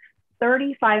cost.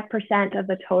 35% of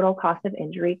the total cost of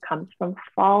injury comes from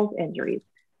falls injuries,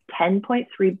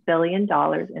 $10.3 billion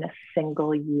in a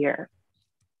single year.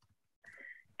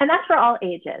 And that's for all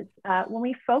ages. When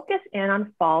we focus in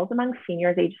on falls among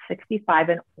seniors age 65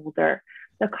 and older,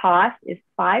 the cost is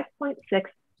 $5.6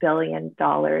 billion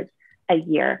a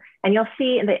year. And you'll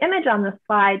see in the image on the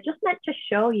slide, just meant to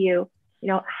show you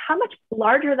how much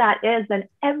larger that is than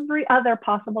every other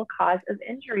possible cause of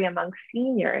injury among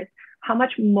seniors, how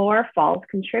much more falls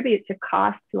contribute to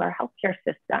costs to our healthcare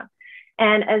system.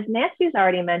 And as Nancy's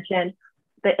already mentioned,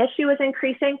 the issue is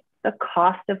increasing, the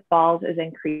cost of falls is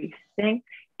increasing,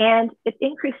 and it's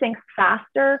increasing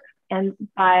faster and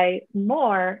by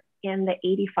more in the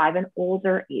 85 and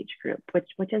older age group,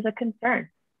 which is a concern.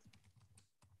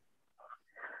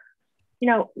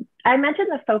 I mentioned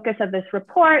the focus of this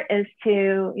report is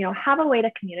to, have a way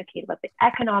to communicate about the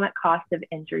economic cost of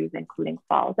injuries, including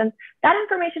falls. And that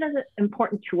information is an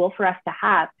important tool for us to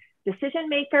have. Decision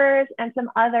makers and some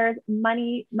others,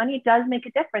 money does make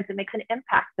a difference. It makes an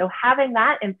impact. So having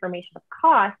that information of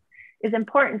cost is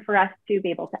important for us to be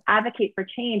able to advocate for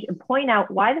change and point out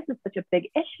why this is such a big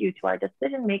issue to our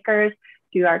decision makers,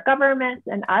 to our governments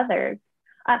and others.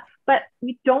 But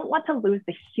we don't want to lose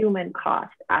the human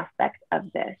cost aspect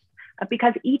of this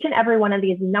because each and every one of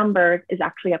these numbers is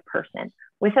actually a person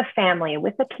with a family,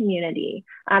 with a community,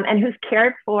 and who's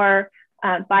cared for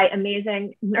by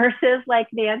amazing nurses like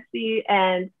Nancy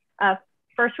and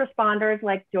first responders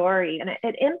like Dory. And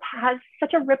it has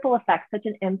such a ripple effect, such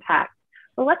an impact.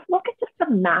 But let's look at just the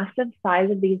massive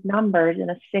size of these numbers in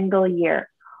a single year.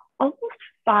 Almost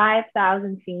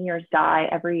 5,000 seniors die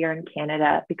every year in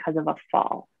Canada because of a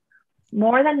fall.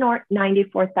 More than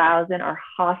 94,000 are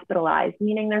hospitalized,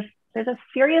 meaning there's a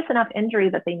serious enough injury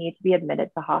that they need to be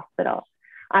admitted to hospital.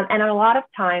 And a lot of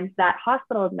times that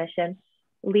hospital admission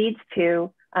leads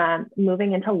to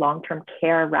moving into long-term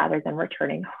care rather than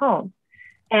returning home.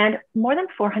 And more than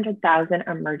 400,000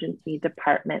 emergency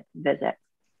department visits.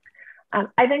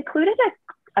 I've included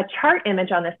a chart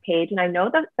image on this page, and I know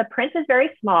that the print is very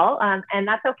small, and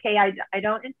that's okay. I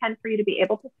don't intend for you to be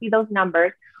able to see those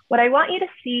numbers. What I want you to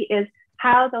see is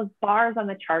how those bars on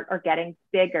the chart are getting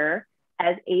bigger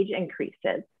as age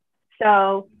increases.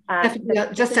 So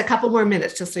just a couple more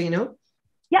minutes, just so you know.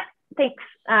 Yeah, thanks.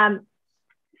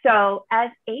 So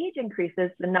as age increases,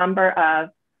 the number of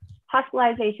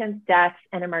hospitalizations, deaths,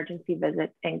 and emergency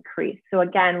visits increase. So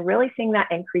again, really seeing that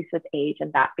increase with age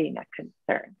and that being a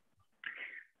concern.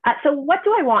 So what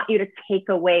do I want you to take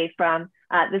away from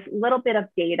this little bit of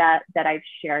data that I've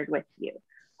shared with you?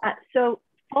 So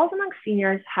falls among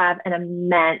seniors have an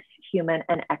immense human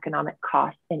and economic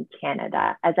cost in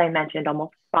Canada. As I mentioned,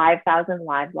 almost 5,000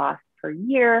 lives lost per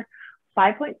year,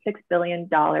 $5.6 billion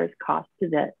cost to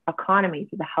the economy,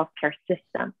 to the healthcare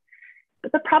system.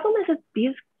 But the problem is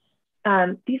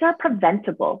that these are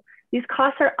preventable. These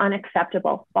costs are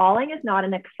unacceptable. Falling is not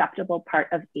an acceptable part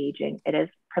of aging. It is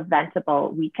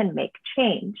preventable. We can make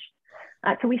change.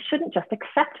 So we shouldn't just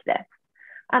accept this.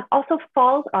 Also,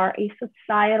 falls are a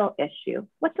societal issue.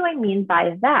 What do I mean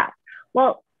by that?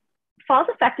 Well, falls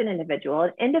affect an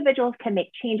individual. Individuals can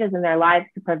make changes in their lives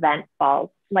to prevent falls.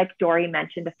 Like Dory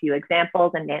mentioned a few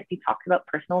examples, and Nancy talked about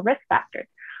personal risk factors.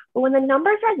 But when the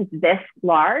numbers are this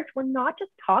large, we're not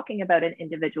just talking about an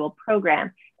individual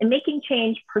program. And making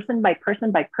change person by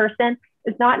person by person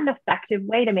is not an effective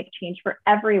way to make change for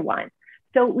everyone.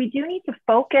 So we do need to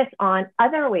focus on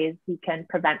other ways we can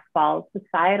prevent falls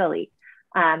societally.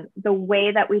 The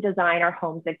way that we design our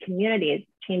homes and communities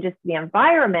changes the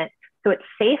environment so it's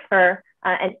safer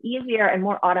and easier and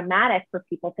more automatic for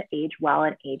people to age well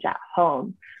and age at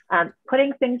home.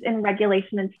 Putting things in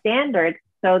regulation and standards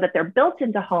so that they're built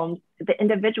into homes, so the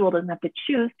individual doesn't have to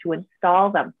choose to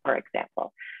install them, for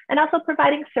example. And also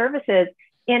providing services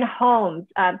in homes,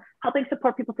 helping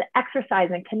support people to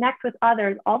exercise and connect with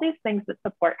others, all these things that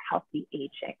support healthy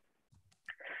aging.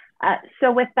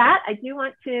 So with that, I do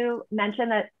want to mention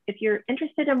that if you're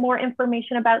interested in more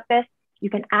information about this,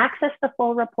 you can access the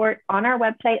full report on our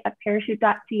website at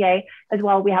parachute.ca as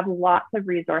well. We have lots of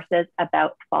resources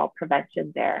about fall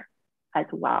prevention there as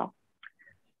well.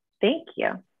 Thank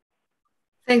you.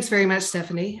 Thanks very much,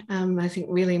 Stephanie. I think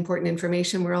really important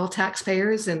information. We're all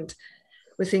taxpayers, and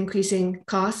with increasing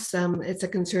costs, it's a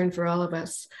concern for all of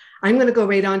us. I'm going to go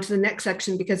right on to the next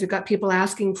section because we've got people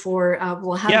asking for,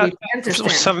 well, how do we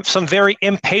plan some very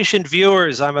impatient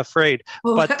viewers, I'm afraid.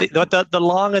 Oh. But the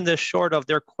long and the short of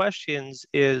their questions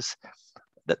is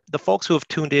that the folks who have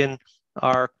tuned in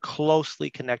are closely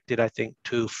connected, I think,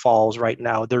 to falls right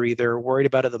now. They're either worried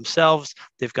about it themselves,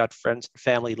 they've got friends,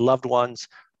 family, loved ones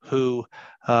who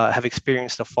have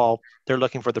experienced a fall. They're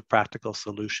looking for the practical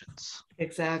solutions.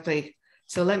 Exactly.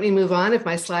 So let me move on, if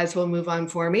my slides will move on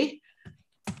for me.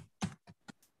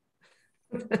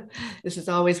 This is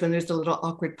always when there's a little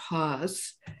awkward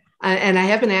pause. And I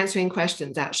have been answering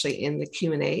questions actually in the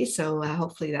Q&A. So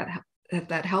hopefully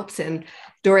that helps. And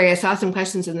Dory, I saw some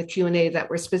questions in the Q&A that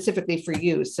were specifically for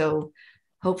you. So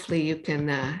hopefully you can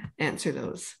answer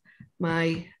those.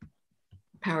 My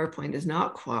PowerPoint is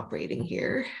not cooperating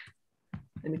here.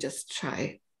 Let me just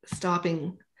try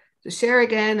stopping the share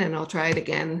again, and I'll try it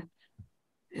again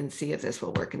and see if this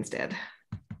will work instead.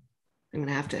 I'm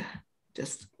gonna have to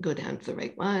just go down to the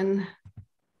right one.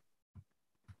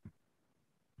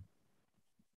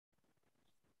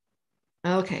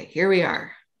 Okay, here we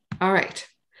are. All right.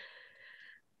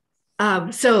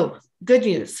 So good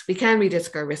news, we can reduce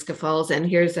our risk of falls, and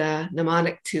here's a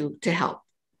mnemonic to help.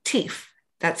 TEEF,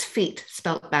 that's feet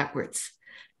spelled backwards.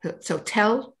 So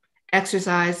tell,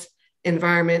 exercise,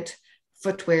 environment,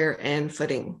 footwear, and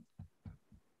footing.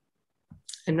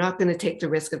 I'm not going to take the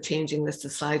risk of changing this to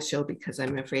slideshow because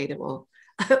I'm afraid it will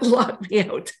lock me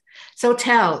out. So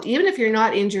tell, even if you're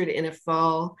not injured in a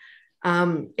fall,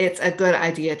 it's a good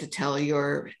idea to tell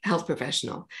your health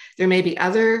professional. There may be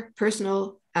other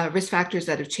personal risk factors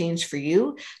that have changed for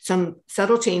you, some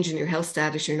subtle change in your health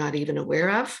status you're not even aware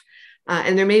of,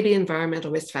 and there may be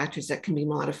environmental risk factors that can be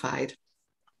modified.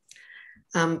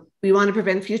 We want to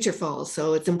prevent future falls,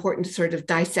 so it's important to sort of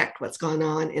dissect what's gone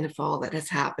on in a fall that has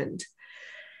happened.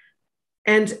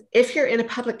 And if you're in a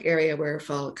public area where a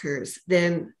fall occurs,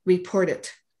 then report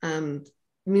it.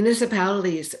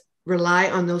 Municipalities rely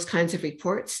on those kinds of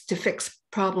reports to fix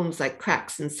problems like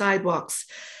cracks in sidewalks,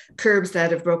 curbs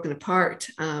that have broken apart,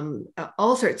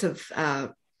 all sorts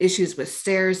of issues with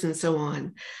stairs and so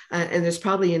on. And there's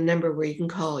probably a number where you can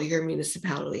call your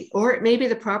municipality, or it may be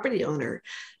the property owner.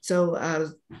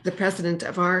 So the president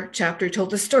of our chapter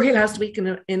told the story last week in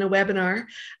a webinar.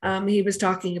 He was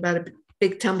talking about a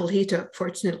big tumble he took,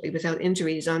 fortunately without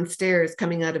injuries, on stairs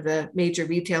coming out of a major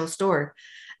retail store.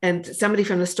 And somebody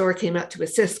from the store came out to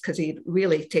assist because he'd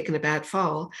really taken a bad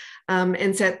fall,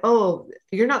 and said, "Oh,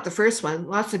 you're not the first one.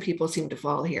 Lots of people seem to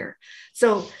fall here."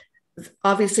 So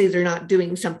obviously they're not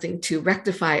doing something to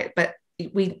rectify it, but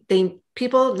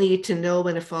people need to know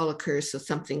when a fall occurs so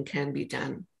something can be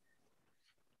done.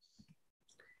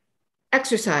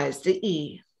 Exercise, the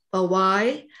E.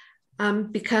 Why?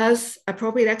 Because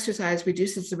appropriate exercise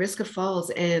reduces the risk of falls,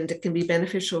 and it can be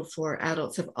beneficial for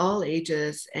adults of all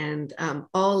ages and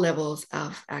all levels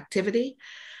of activity.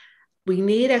 We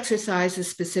need exercises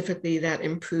specifically that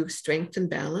improve strength and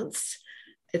balance.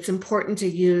 It's important to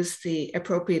use the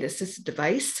appropriate assisted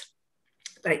device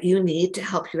that you need to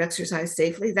help you exercise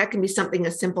safely. That can be something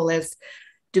as simple as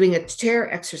doing a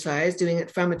chair exercise, doing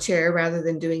it from a chair rather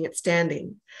than doing it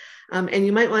standing. And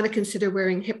you might want to consider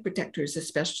wearing hip protectors,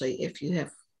 especially if you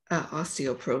have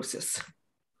osteoporosis.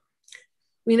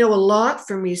 We know a lot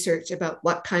from research about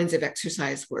what kinds of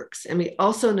exercise works. And we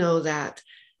also know that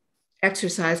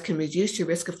exercise can reduce your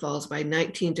risk of falls by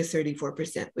 19 to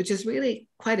 34%, which is really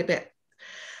quite a bit.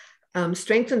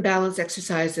 Strength and balance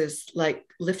exercises like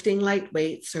lifting light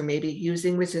weights or maybe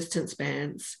using resistance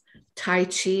bands, Tai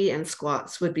Chi and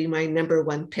squats would be my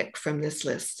 #1 pick from this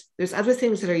list. There's other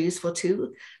things that are useful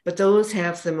too, but those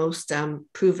have the most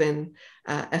proven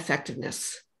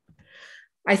effectiveness.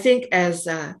 I think as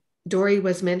Dory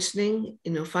was mentioning,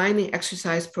 finding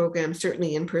exercise programs,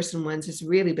 certainly in-person ones, has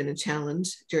really been a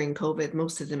challenge during COVID.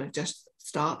 Most of them have just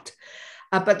stopped,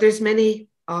 but there's many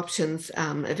options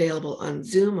available on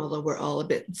Zoom, although we're all a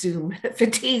bit Zoom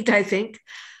fatigued, I think.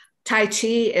 Tai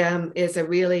Chi is a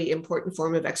really important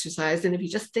form of exercise. And if you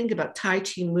just think about Tai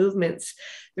Chi movements,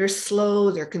 they're slow,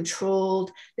 they're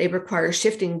controlled, they require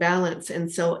shifting balance.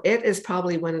 And so it is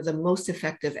probably one of the most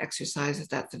effective exercises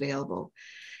that's available.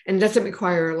 And it doesn't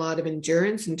require a lot of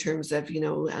endurance in terms of,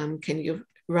 can you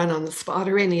run on the spot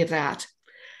or any of that.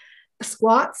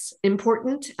 Squats,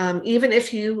 important. Even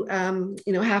if you,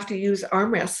 have to use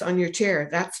armrests on your chair,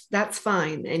 that's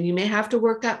fine. And you may have to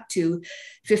work up to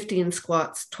 15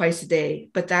 squats twice a day,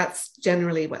 but that's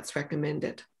generally what's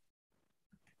recommended.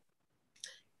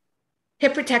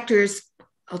 Hip protectors,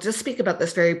 I'll just speak about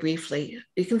this very briefly.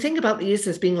 You can think about these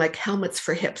as being like helmets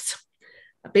for hips.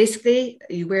 Basically,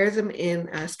 you wear them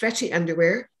in stretchy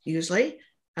underwear, usually,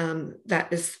 that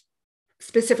is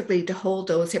specifically to hold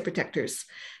those hip protectors.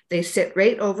 They sit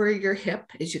right over your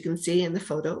hip, as you can see in the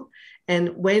photo.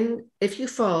 And if you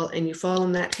fall and you fall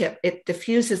on that hip, it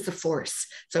diffuses the force.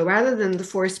 So rather than the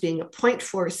force being a point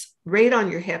force right on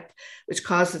your hip, which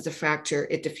causes a fracture,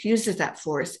 it diffuses that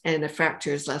force and a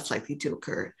fracture is less likely to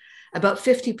occur. About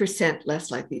 50%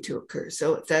 less likely to occur.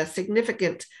 So it's a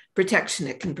significant protection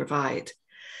it can provide.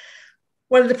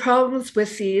 One of the problems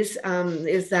with these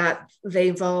is that they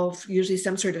involve usually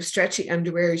some sort of stretchy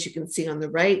underwear, as you can see on the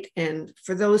right. And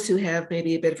for those who have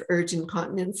maybe a bit of urge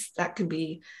incontinence, that can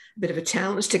be a bit of a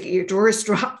challenge to get your drawers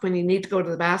dropped when you need to go to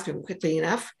the bathroom quickly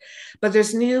enough. But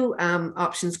there's new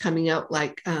options coming out,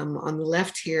 like on the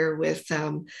left here with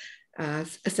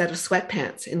a set of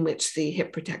sweatpants in which the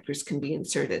hip protectors can be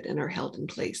inserted and are held in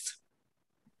place.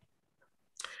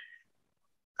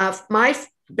 My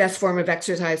best form of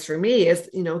exercise for me is,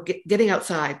 getting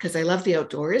outside, because I love the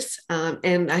outdoors.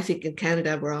 And I think in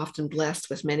Canada, we're often blessed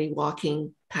with many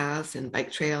walking paths and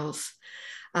bike trails.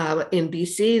 In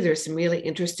BC, there's some really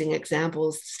interesting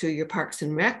examples through your Parks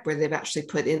and Rec where they've actually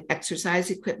put in exercise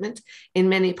equipment in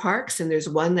many parks. And there's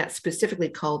one that's specifically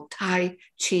called Tai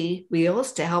Chi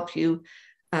wheels to help you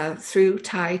through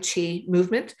Tai Chi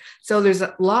movement. So there's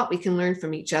a lot we can learn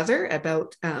from each other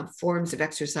about forms of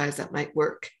exercise that might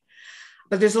work.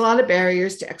 But there's a lot of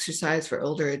barriers to exercise for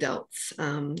older adults.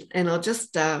 And I'll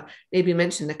just maybe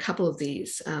mention a couple of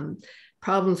these.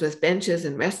 Problems with benches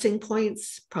and resting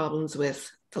points, problems with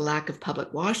the lack of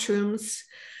public washrooms.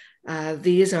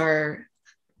 These are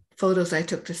photos I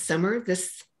took this summer.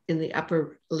 This in the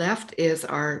upper left is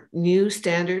our new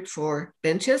standard for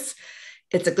benches.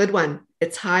 It's a good one.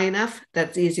 It's high enough that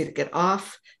it's easy to get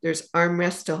off. There's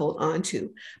armrests to hold on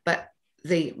to. But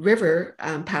the river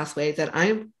pathway that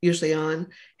I'm usually on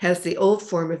has the old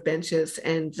form of benches,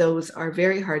 and those are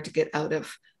very hard to get out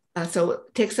of. So it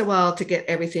takes a while to get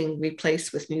everything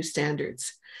replaced with new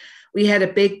standards. We had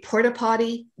a big porta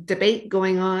potty debate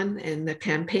going on in the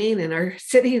campaign in our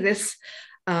city this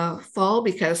fall,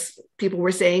 because people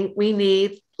were saying we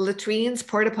need latrines,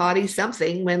 porta potties,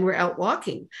 something when we're out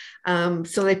walking.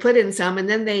 So they put in some, and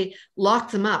then they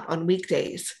locked them up on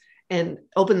weekdays and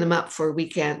opened them up for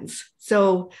weekends.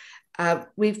 So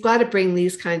we've got to bring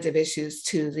these kinds of issues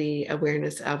to the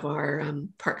awareness of our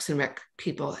Parks and Rec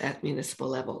people at municipal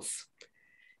levels.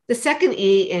 The second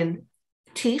E in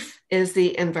TEEF is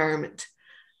the environment.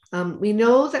 We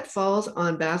know that falls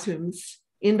in bathrooms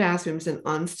and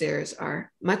on stairs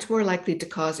are much more likely to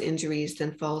cause injuries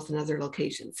than falls in other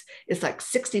locations. It's like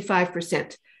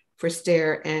 65% for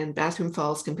stair and bathroom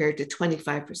falls compared to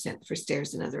 25% for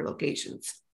stairs in other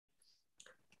locations.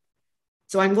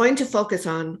 So I'm going to focus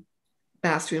on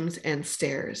bathrooms and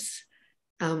stairs.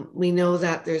 We know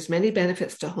that there's many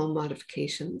benefits to home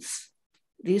modifications.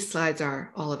 These slides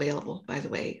are all available, by the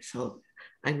way, so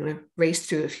I'm going to race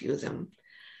through a few of them.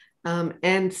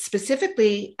 And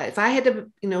specifically, if I had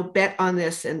to, bet on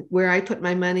this and where I put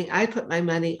my money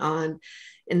on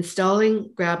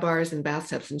installing grab bars in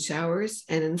bathtubs and showers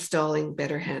and installing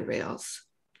better handrails.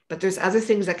 But there's other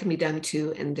things that can be done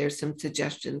too, and there's some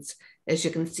suggestions, as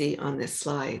you can see on this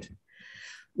slide.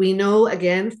 We know,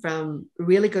 again, from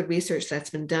really good research that's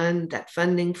been done, that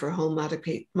funding for home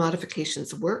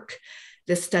modifications work.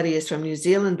 This study is from New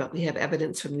Zealand, but we have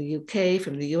evidence from the UK,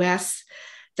 from the US,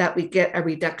 that we get a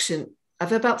reduction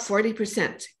of about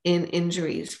 40% in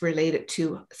injuries related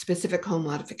to specific home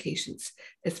modifications.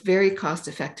 It's very cost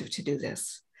effective to do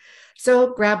this.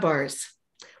 So grab bars.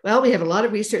 Well, we have a lot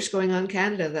of research going on in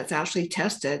Canada that's actually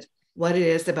tested what it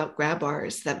is about grab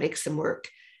bars that makes them work,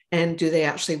 and do they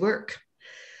actually work?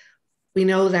 We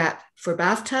know that for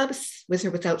bathtubs, with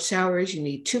or without showers, you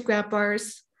need 2 grab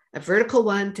bars, a vertical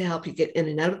one to help you get in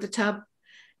and out of the tub,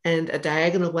 and a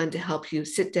diagonal one to help you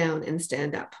sit down and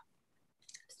stand up.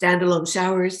 Standalone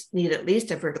showers need at least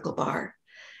a vertical bar.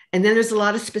 And then there's a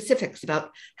lot of specifics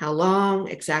about how long,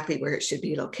 exactly where it should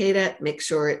be located, make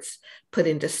sure it's put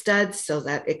into studs so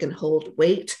that it can hold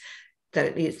weight, that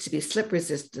it needs to be slip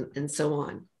resistant, and so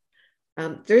on.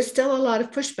 There's still a lot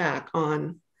of pushback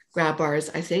on grab bars,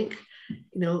 I think.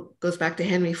 Goes back to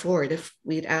Henry Ford. If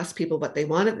we'd asked people what they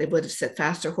wanted, they would have said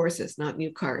faster horses, not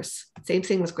new cars. Same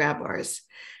thing with grab bars.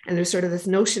 And there's sort of this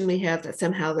notion we have that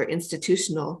somehow they're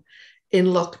institutional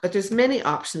in look, but there's many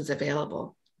options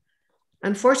available.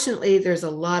 Unfortunately, there's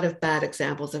a lot of bad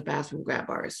examples of bathroom grab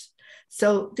bars.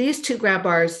 So these 2 grab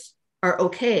bars are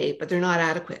okay, but they're not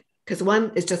adequate, because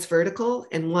one is just vertical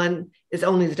and one is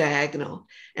only the diagonal.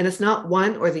 And it's not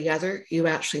one or the other, you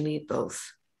actually need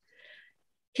both.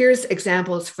 Here's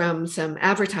examples from some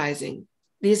advertising.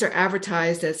 These are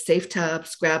advertised as safe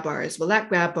tubs, grab bars. Well, that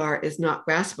grab bar is not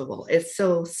graspable. It's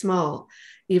so small,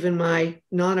 even my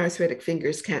non-arthritic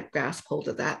fingers can't grasp hold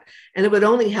of that. And it would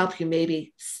only help you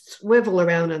maybe swivel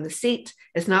around on the seat.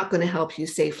 It's not going to help you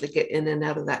safely get in and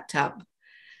out of that tub.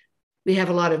 We have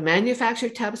a lot of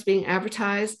manufactured tubs being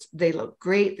advertised. They look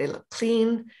great, they look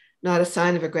clean, not a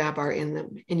sign of a grab bar in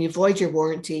them. And you void your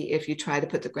warranty if you try to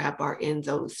put the grab bar in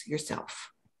those yourself.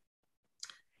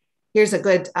 Here's a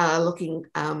good looking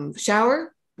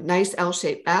shower, nice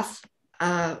L-shaped bath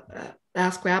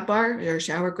grab bar or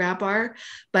shower grab bar,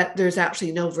 but there's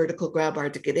actually no vertical grab bar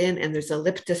to get in, and there's a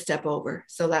lip to step over.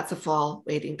 So that's a fall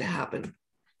waiting to happen.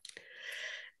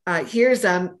 Here's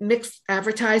mixed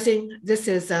advertising. This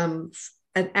is an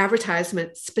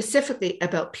advertisement specifically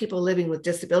about people living with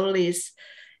disabilities.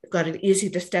 You've got an easy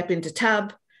to step into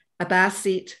tub, a bath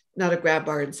seat, not a grab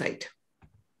bar in sight.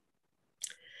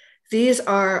 These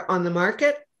are on the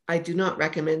market. I do not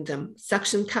recommend them.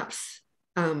 Suction cups.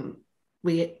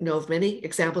 We know of many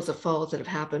examples of falls that have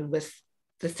happened with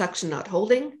the suction not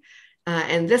holding.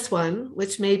 And this one,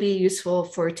 which may be useful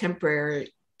for temporary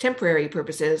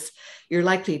purposes, you're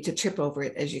likely to trip over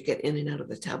it as you get in and out of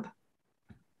the tub.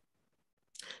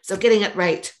 So getting it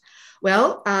right.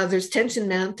 Well, there's tension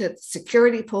mounted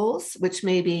security poles, which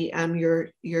may be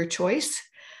your choice,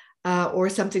 or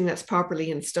something that's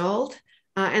properly installed.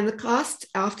 And the cost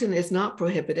often is not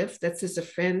prohibitive. That's just a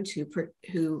friend who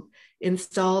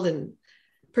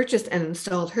purchased and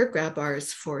installed her grab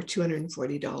bars for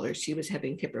 $240. She was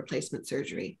having hip replacement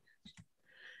surgery.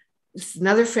 This is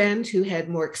another friend who had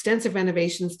more extensive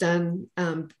renovations done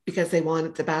because they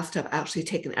wanted the bathtub actually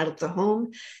taken out of the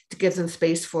home to give them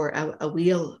space for a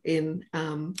wheel in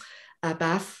a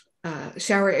bath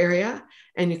shower area.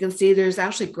 And you can see there's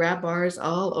actually grab bars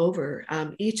all over.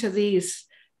 Each of these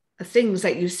things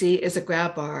that you see is a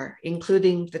grab bar,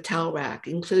 including the towel rack,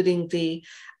 including the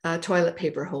toilet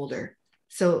paper holder.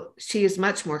 So she is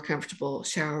much more comfortable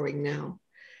showering now.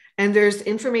 And there's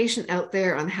information out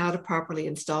there on how to properly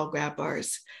install grab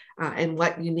bars and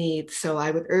what you need. So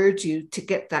I would urge you to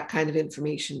get that kind of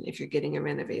information if you're getting a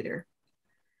renovator.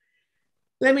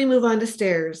 Let me move on to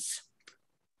stairs.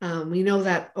 We know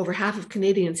that over half of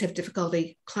Canadians have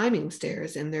difficulty climbing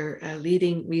stairs, and they're a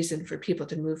leading reason for people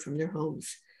to move from their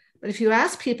homes. But if you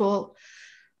ask people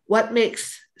what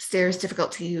makes stairs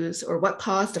difficult to use or what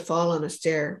caused a fall on a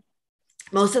stair,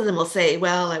 most of them will say,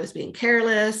 well, I was being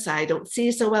careless, I don't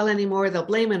see so well anymore. They'll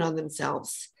blame it on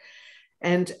themselves.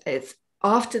 And it's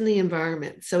often the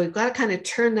environment. So we've got to kind of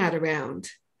turn that around.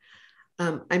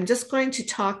 I'm just going to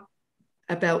talk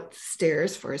about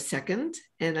stairs for a second,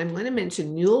 and I'm going to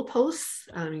mention newel posts.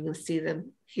 You can see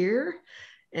them here.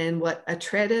 And what a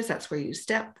tread is, that's where you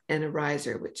step, and a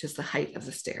riser, which is the height of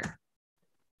the stair.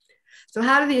 So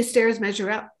how do these stairs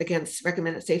measure up against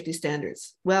recommended safety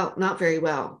standards? Well, not very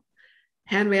well.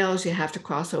 Handrails, you have to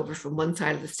cross over from one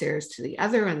side of the stairs to the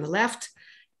other on the left.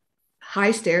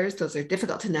 High stairs, those are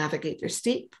difficult to navigate, they're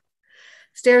steep.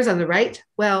 Stairs on the right,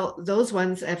 well, those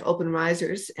ones have open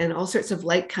risers and all sorts of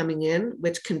light coming in,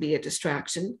 which can be a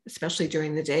distraction, especially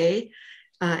during the day.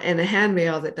 And a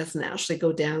handrail that doesn't actually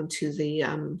go down to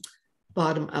the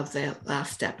bottom of the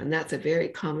last step. And that's a very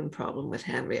common problem with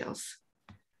handrails.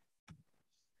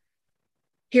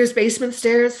 Here's basement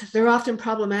stairs. They're often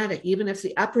problematic. Even if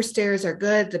the upper stairs are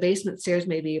good, the basement stairs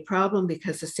may be a problem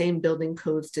because the same building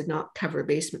codes did not cover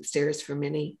basement stairs for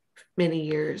many, many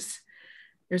years.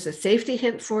 There's a safety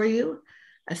hint for you.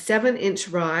 A 7-inch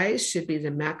rise should be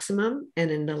the maximum,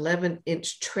 and an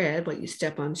 11-inch tread, what you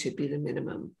step on, should be the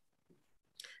minimum.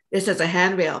 This is a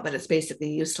handrail, but it's basically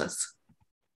useless.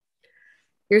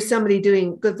 Here's somebody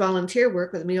doing good volunteer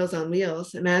work with Meals on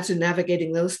Wheels. Imagine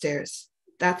navigating those stairs.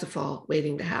 That's a fall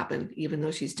waiting to happen, even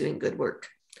though she's doing good work.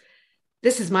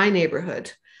 This is my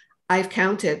neighborhood. I've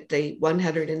counted the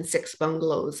 106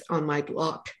 bungalows on my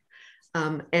block,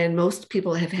 and most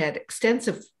people have had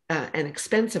extensive and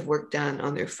expensive work done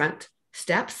on their front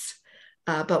steps,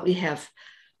 but we have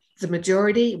the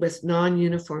majority with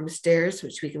non-uniform stairs,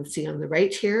 which we can see on the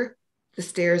right here. The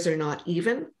stairs are not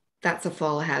even. That's a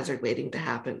fall hazard waiting to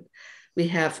happen. We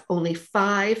have only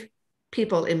 5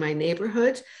 people in my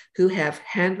neighborhood who have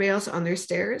handrails on their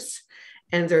stairs,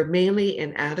 and they're mainly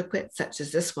inadequate, such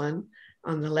as this one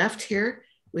on the left here,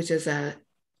 which is a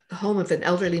home of an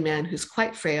elderly man who's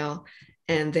quite frail,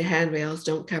 and the handrails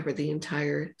don't cover the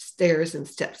entire stairs and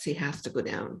steps he has to go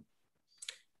down.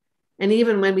 And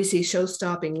even when we see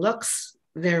show-stopping looks,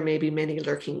 there may be many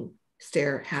lurking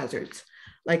stair hazards,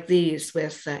 like these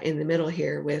with in the middle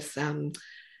here with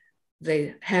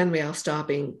the handrail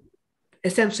stopping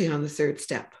essentially on the 3rd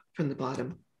step from the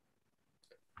bottom.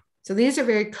 So these are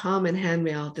very common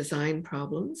handrail design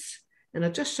problems, and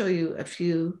I'll just show you a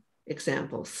few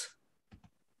examples.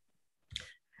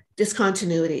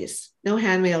 Discontinuities, no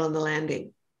handrail on the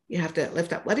landing. You have to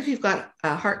lift up. What if you've got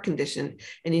a heart condition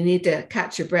and you need to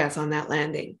catch your breath on that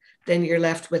landing? Then you're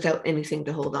left without anything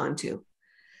to hold on to.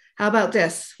 How about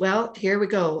this? Well, here we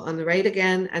go. On the right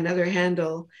again, another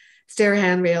stair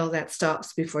handrail that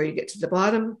stops before you get to the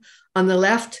bottom. On the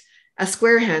left, a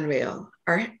square handrail.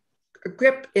 Our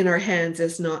grip in our hands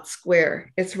is not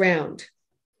square, it's round.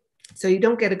 So you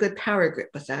don't get a good power grip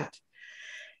with that.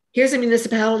 Here's a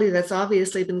municipality that's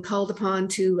obviously been called upon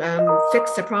to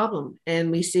fix the problem. And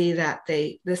we see that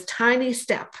this tiny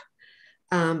step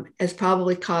has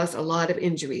probably caused a lot of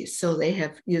injuries. So they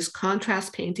have used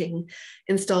contrast painting,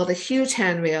 installed a huge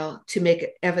handrail to make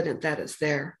it evident that it's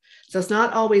there. So it's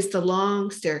not always the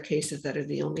long staircases that are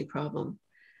the only problem.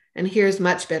 And here's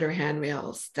much better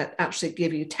handrails that actually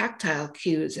give you tactile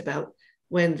cues about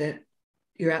when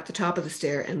you're at the top of the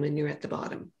stair and when you're at the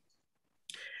bottom.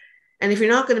 And if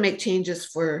you're not going to make changes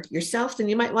for yourself, then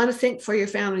you might want to think for your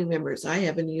family members. I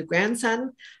have a new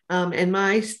grandson, and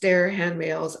my stair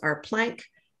handrails are plank.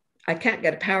 I can't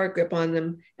get a power grip on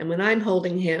them. And when I'm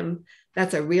holding him,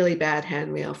 that's a really bad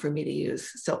handrail for me to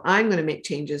use. So I'm going to make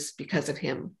changes because of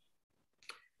him.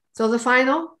 So the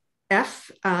final F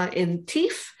in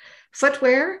TEEF,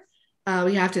 footwear.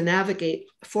 We have to navigate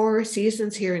 4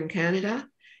 seasons here in Canada.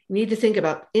 You need to think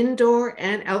about indoor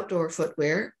and outdoor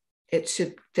footwear. It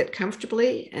should fit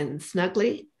comfortably and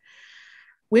snugly.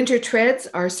 Winter treads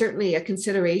are certainly a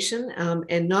consideration,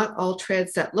 and not all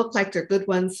treads that look like they're good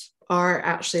ones are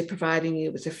actually providing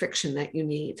you with the friction that you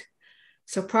need.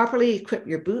 So properly equip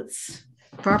your boots,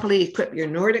 properly equip your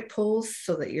Nordic poles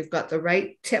so that you've got the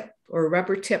right tip or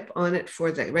rubber tip on it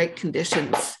for the right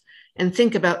conditions, and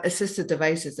think about assistive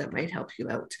devices that might help you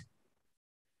out.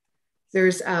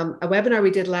 There's a webinar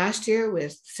we did last year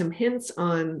with some hints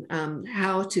on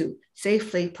how to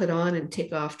safely put on and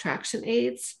take off traction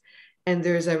aids. And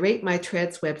there's a Rate My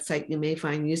Treads website you may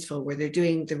find useful where they're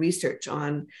doing the research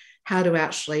on how to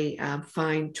actually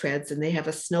find treads. And they have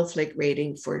a snowflake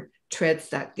rating for treads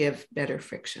that give better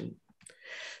friction.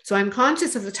 So I'm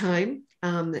conscious of the time,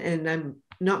 and I'm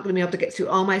not going to be able to get through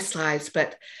all my slides,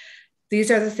 but these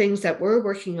are the things that we're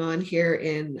working on here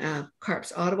in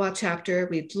C.A.R.P's Ottawa chapter.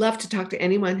 We'd love to talk to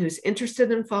anyone who's interested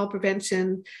in fall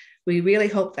prevention. We really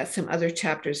hope that some other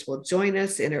chapters will join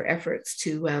us in our efforts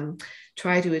to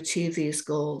try to achieve these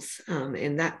goals.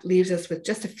 And that leaves us with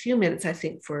just a few minutes, I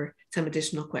think, for some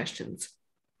additional questions.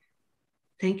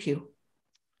 Thank you.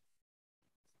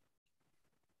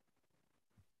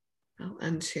 I'll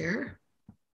unshare.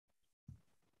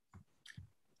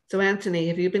 So Anthony,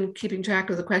 have you been keeping track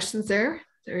of the questions there? Are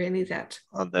there any that?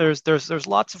 There's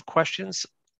lots of questions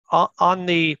on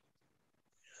the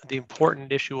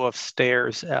important issue of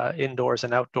stairs, indoors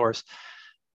and outdoors.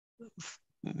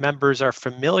 Members are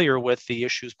familiar with the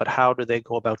issues, but how do they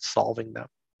go about solving them?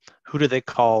 Who do they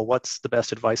call? What's the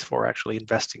best advice for actually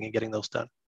investing in getting those done?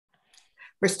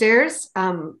 For stairs,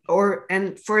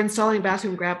 and for installing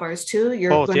bathroom grab bars too,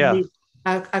 you're Both, going yeah. to need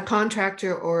a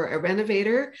contractor or a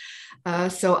renovator.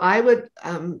 So I would,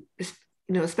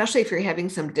 especially if you're having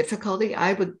some difficulty,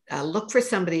 I would look for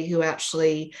somebody who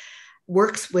actually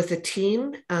works with a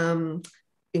team,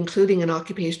 including an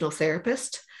occupational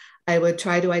therapist. I would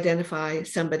try to identify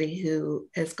somebody who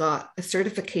has got a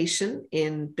certification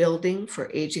in building for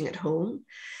aging at home.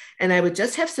 And I would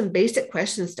just have some basic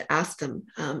questions to ask them.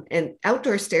 And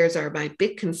outdoor stairs are my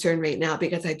big concern right now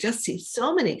because I just see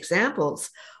so many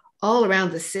examples all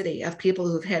around the city of people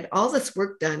who've had all this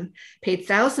work done, paid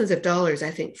thousands of dollars, I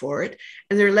think, for it,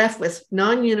 and they're left with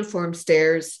non-uniform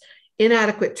stairs,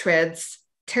 inadequate treads,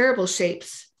 terrible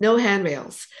shapes, no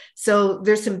handrails. So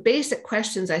there's some basic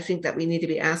questions I think that we need to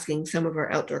be asking some of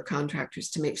our outdoor contractors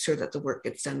to make sure that the work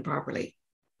gets done properly.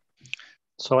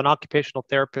 So an occupational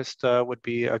therapist would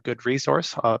be a good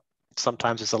resource.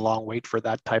 Sometimes it's a long wait for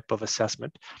that type of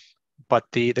assessment, but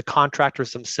the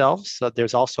contractors themselves,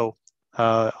 there's also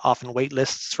often wait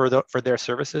lists for their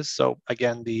services. So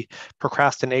again, the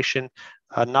procrastination,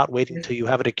 not waiting until you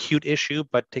have an acute issue,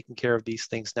 but taking care of these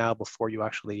things now before you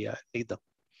actually need them.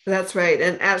 That's right.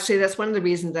 And actually, that's one of the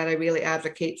reasons that I really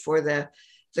advocate for the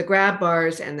grab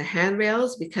bars and the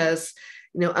handrails, because,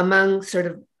 among sort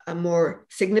of more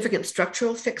significant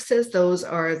structural fixes, those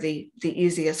are the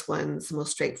easiest ones, the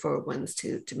most straightforward ones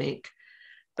to make.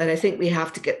 But I think we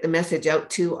have to get the message out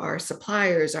to our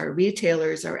suppliers, our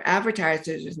retailers, our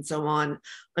advertisers, and so on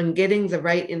getting the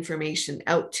right information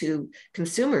out to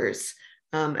consumers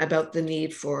about the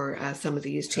need for some of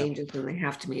these changes, and they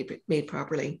have to be made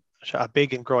properly. A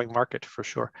big and growing market for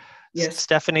sure. Yes.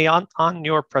 Stephanie, on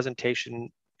your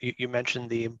presentation, you mentioned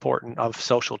the importance of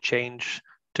social change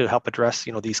to help address,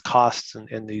 these costs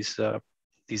and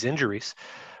these injuries.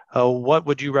 What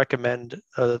would you recommend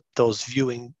those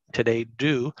viewing today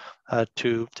do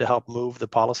to help move the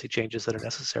policy changes that are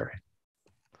necessary?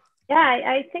 Yeah,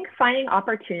 I think finding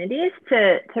opportunities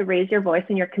to raise your voice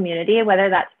in your community, whether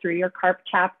that's through your C.A.R.P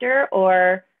chapter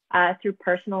or through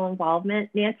personal involvement.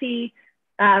 Nancy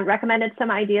recommended some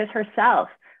ideas herself.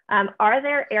 Are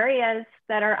there areas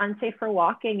that are unsafe for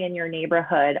walking in your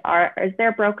neighborhood? Is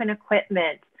there broken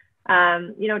equipment?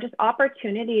 Just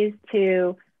opportunities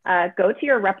to go to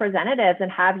your representatives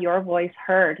and have your voice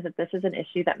heard that this is an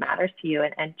issue that matters to you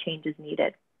and change is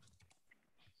needed.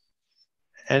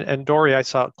 And Dory, I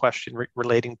saw a question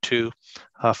relating to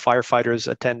firefighters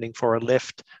attending for a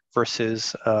lift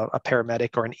versus a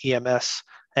paramedic or an EMS,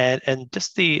 and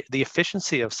just the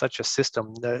efficiency of such a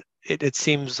system. It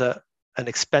seems an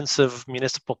expensive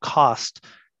municipal cost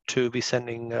to be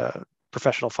sending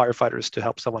professional firefighters to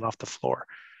help someone off the floor.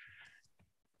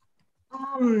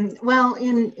 Well,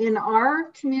 in our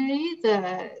community,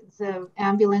 the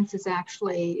ambulance is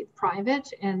actually private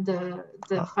and the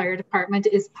fire department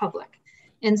is public.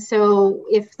 And so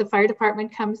if the fire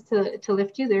department comes to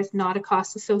lift you, there's not a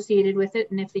cost associated with it.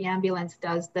 And if the ambulance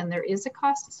does, then there is a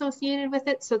cost associated with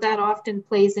it. So that often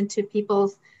plays into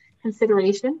people's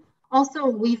consideration. Also,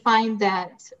 we find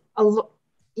that,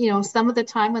 some of the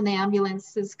time when the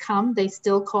ambulances come, they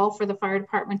still call for the fire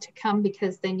department to come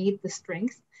because they need the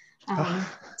strength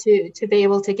to be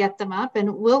able to get them up.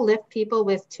 And we'll lift people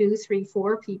with 2, 3,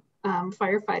 4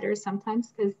 firefighters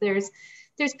sometimes, because there's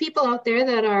people out there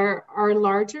that are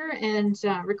larger and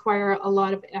require a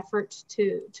lot of effort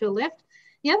to lift.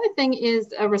 The other thing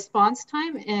is a response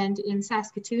time. And in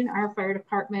Saskatoon, our fire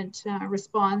department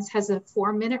has a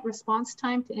 4-minute response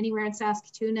time to anywhere in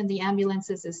Saskatoon, and the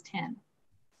ambulances is 10.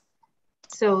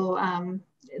 So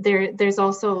there's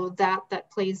also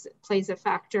that plays a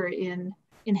factor in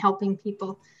helping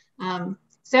people. It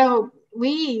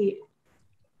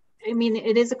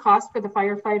is a cost for the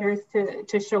firefighters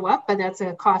to show up, but that's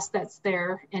a cost that's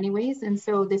there anyways. And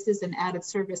so this is an added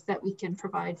service that we can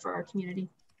provide for our community.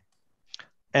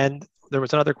 And there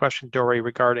was another question, Dory,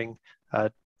 regarding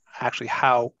actually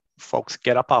how folks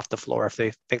get up off the floor if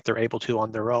they think they're able to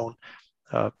on their own.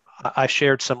 I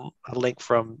shared a link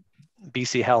from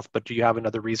BC Health, but do you have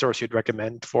another resource you'd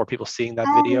recommend for people seeing that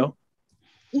video?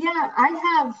 Yeah,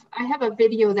 I have a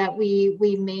video that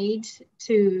we made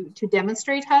to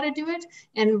demonstrate how to do it,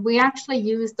 and we actually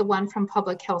used the one from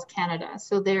Public Health Canada.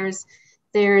 So there's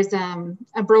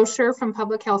a brochure from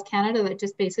Public Health Canada that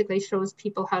just basically shows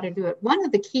people how to do it. One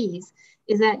of the keys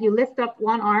is that you lift up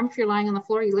one arm. If you're lying on the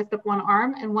floor, you lift up one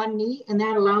arm and one knee, and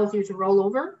that allows you to roll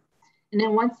over. And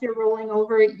then once you're rolling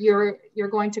over, you're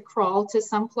going to crawl to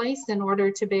some place in order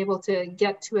to be able to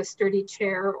get to a sturdy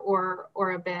chair or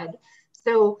a bed.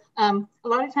 So a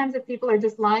lot of times if people are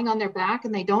just lying on their back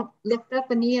and they don't lift up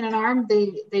a knee and an arm,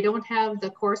 they don't have the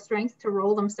core strength to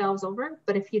roll themselves over.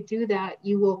 But if you do that,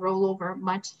 you will roll over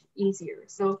much easier.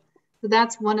 So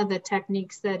that's one of the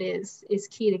techniques that is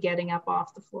key to getting up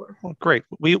off the floor. Well, great.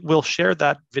 We will share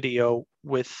that video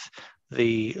with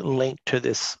the link to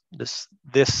this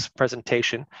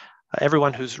presentation.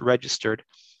 Everyone who's registered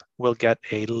will get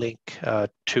a link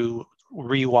to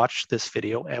rewatch this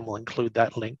video, and we'll include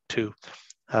that link to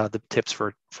the tips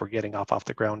for getting off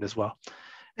the ground as well.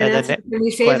 And then,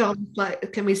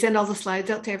 can we send all the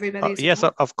slides out to everybody? Yes,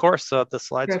 of course. The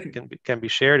slides can be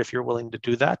shared if you're willing to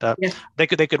do that. Yes. They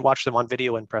could watch them on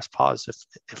video and press pause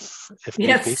if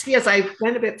yes, yes, I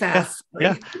went a bit fast.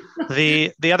 Yeah.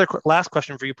 The other last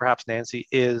question for you, perhaps, Nancy,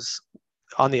 is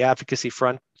on the advocacy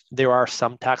front. There are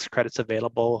some tax credits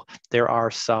available. There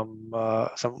are some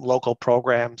local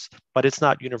programs, but it's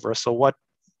not universal.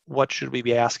 What should we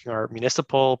be asking our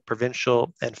municipal,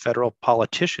 provincial, and federal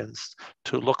politicians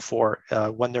to look for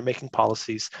when they're making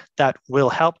policies that will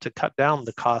help to cut down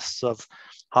the costs of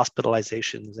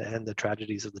hospitalizations and the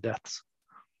tragedies of the deaths?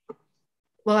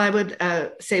 Well, I would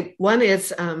say one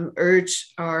is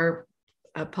urge our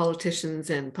politicians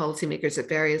and policymakers at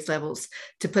various levels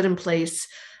to put in place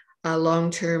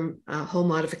long-term home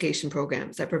modification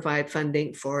programs that provide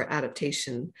funding for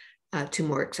adaptation to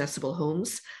more accessible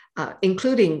homes,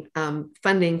 including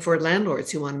funding for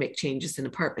landlords who want to make changes in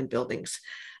apartment buildings.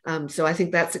 So I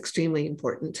think that's extremely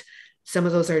important. Some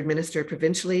of those are administered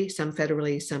provincially, some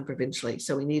federally, some provincially.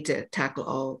 So we need to tackle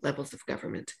all levels of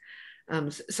government.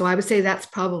 So I would say that's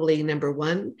probably number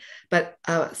one, but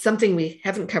something we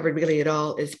haven't covered really at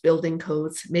all is building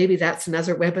codes. Maybe that's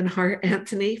another webinar,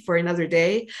 Anthony, for another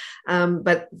day.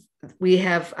 But we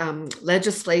have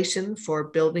legislation for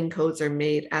building codes are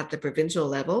made at the provincial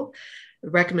level.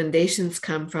 Recommendations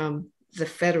come from the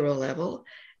federal level,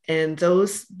 and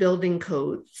those building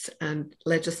codes and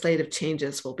legislative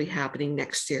changes will be happening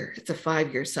next year. It's a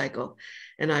 5-year cycle.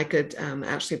 And I could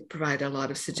actually provide a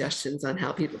lot of suggestions on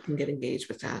how people can get engaged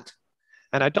with that.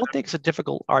 And I don't think it's a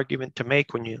difficult argument to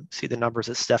make when you see the numbers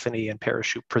that Stephanie and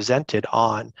Parachute presented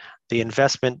on the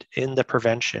investment in the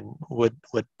prevention would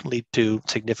lead to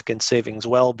significant savings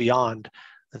well beyond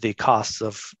the costs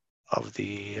of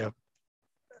the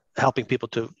helping people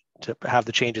to have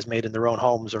the changes made in their own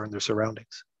homes or in their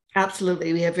surroundings.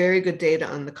 Absolutely. We have very good data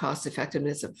on the cost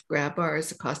effectiveness of grab bars,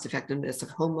 the cost effectiveness of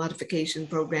home modification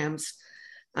programs.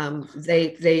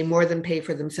 They more than pay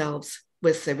for themselves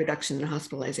with the reduction in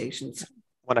hospitalizations.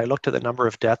 When I looked at the number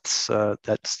of deaths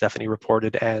that Stephanie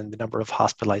reported and the number of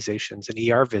hospitalizations and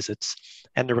ER visits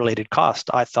and the related cost,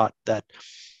 I thought that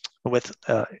with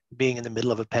being in the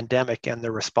middle of a pandemic and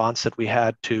the response that we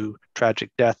had to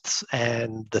tragic deaths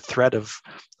and the threat of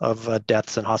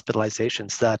deaths and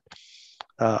hospitalizations, that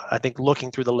I think looking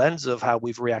through the lens of how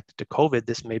we've reacted to COVID,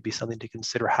 this may be something to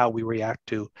consider how we react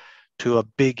to a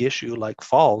big issue like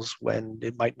falls, when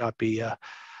it might not be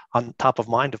on top of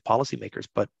mind of policymakers,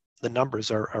 but the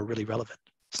numbers are really relevant.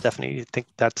 Stephanie, you think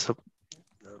that's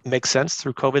makes sense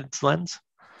through COVID's lens?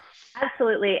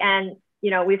 Absolutely. And,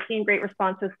 we've seen great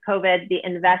response with COVID, the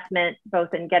investment,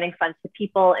 both in getting funds to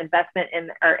people, investment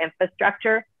in our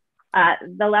infrastructure.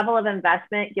 The level of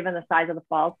investment, given the size of the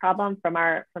falls problem from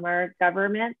our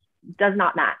government, does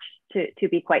not match, to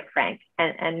be quite frank,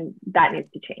 and that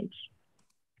needs to change.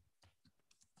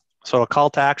 So a call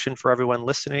to action for everyone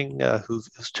listening who's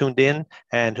tuned in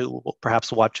and who will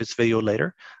perhaps watch this video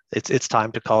later. It's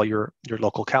time to call your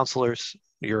local councillors,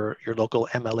 your local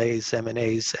MLAs,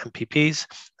 MNAs, MPPs,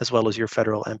 as well as your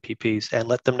federal MPPs, and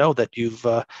let them know that you've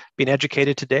been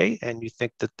educated today and you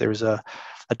think that there's a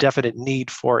definite need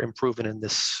for improvement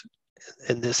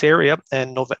in this area.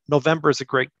 And November is a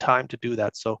great time to do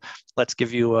that. So let's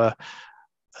give you an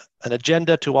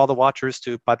agenda to all the watchers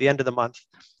to, by the end of the month,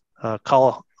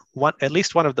 call at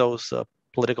least one of those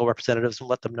political representatives and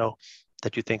let them know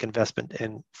that you think investment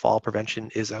in fall prevention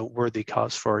is a worthy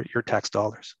cause for your tax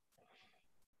dollars.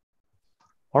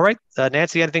 All right,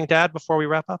 Nancy, anything to add before we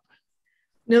wrap up?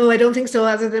 No, I don't think so.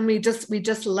 Other than we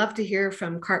just love to hear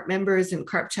from C.A.R.P members and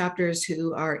C.A.R.P chapters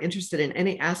who are interested in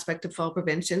any aspect of fall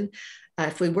prevention.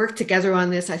 If we work together on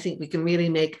this, I think we can really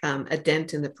make a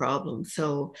dent in the problem.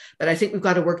 But I think we've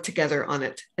got to work together on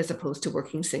it as opposed to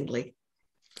working singly.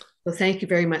 So thank you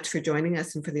very much for joining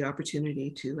us and for the opportunity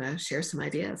to share some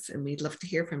ideas. And we'd love to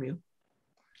hear from you.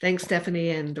 Thanks, Stephanie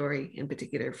and Dory in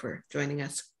particular, for joining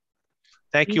us.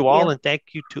 Thank you all, and thank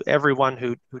you to everyone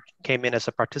who came in as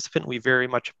a participant. We very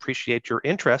much appreciate your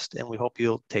interest, and we hope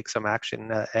you'll take some action,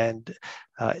 and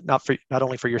not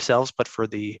only for yourselves, but for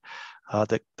the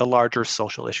larger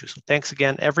social issues. So thanks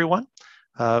again, everyone.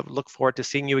 Look forward to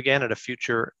seeing you again at a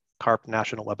future C.A.R.P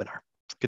national webinar.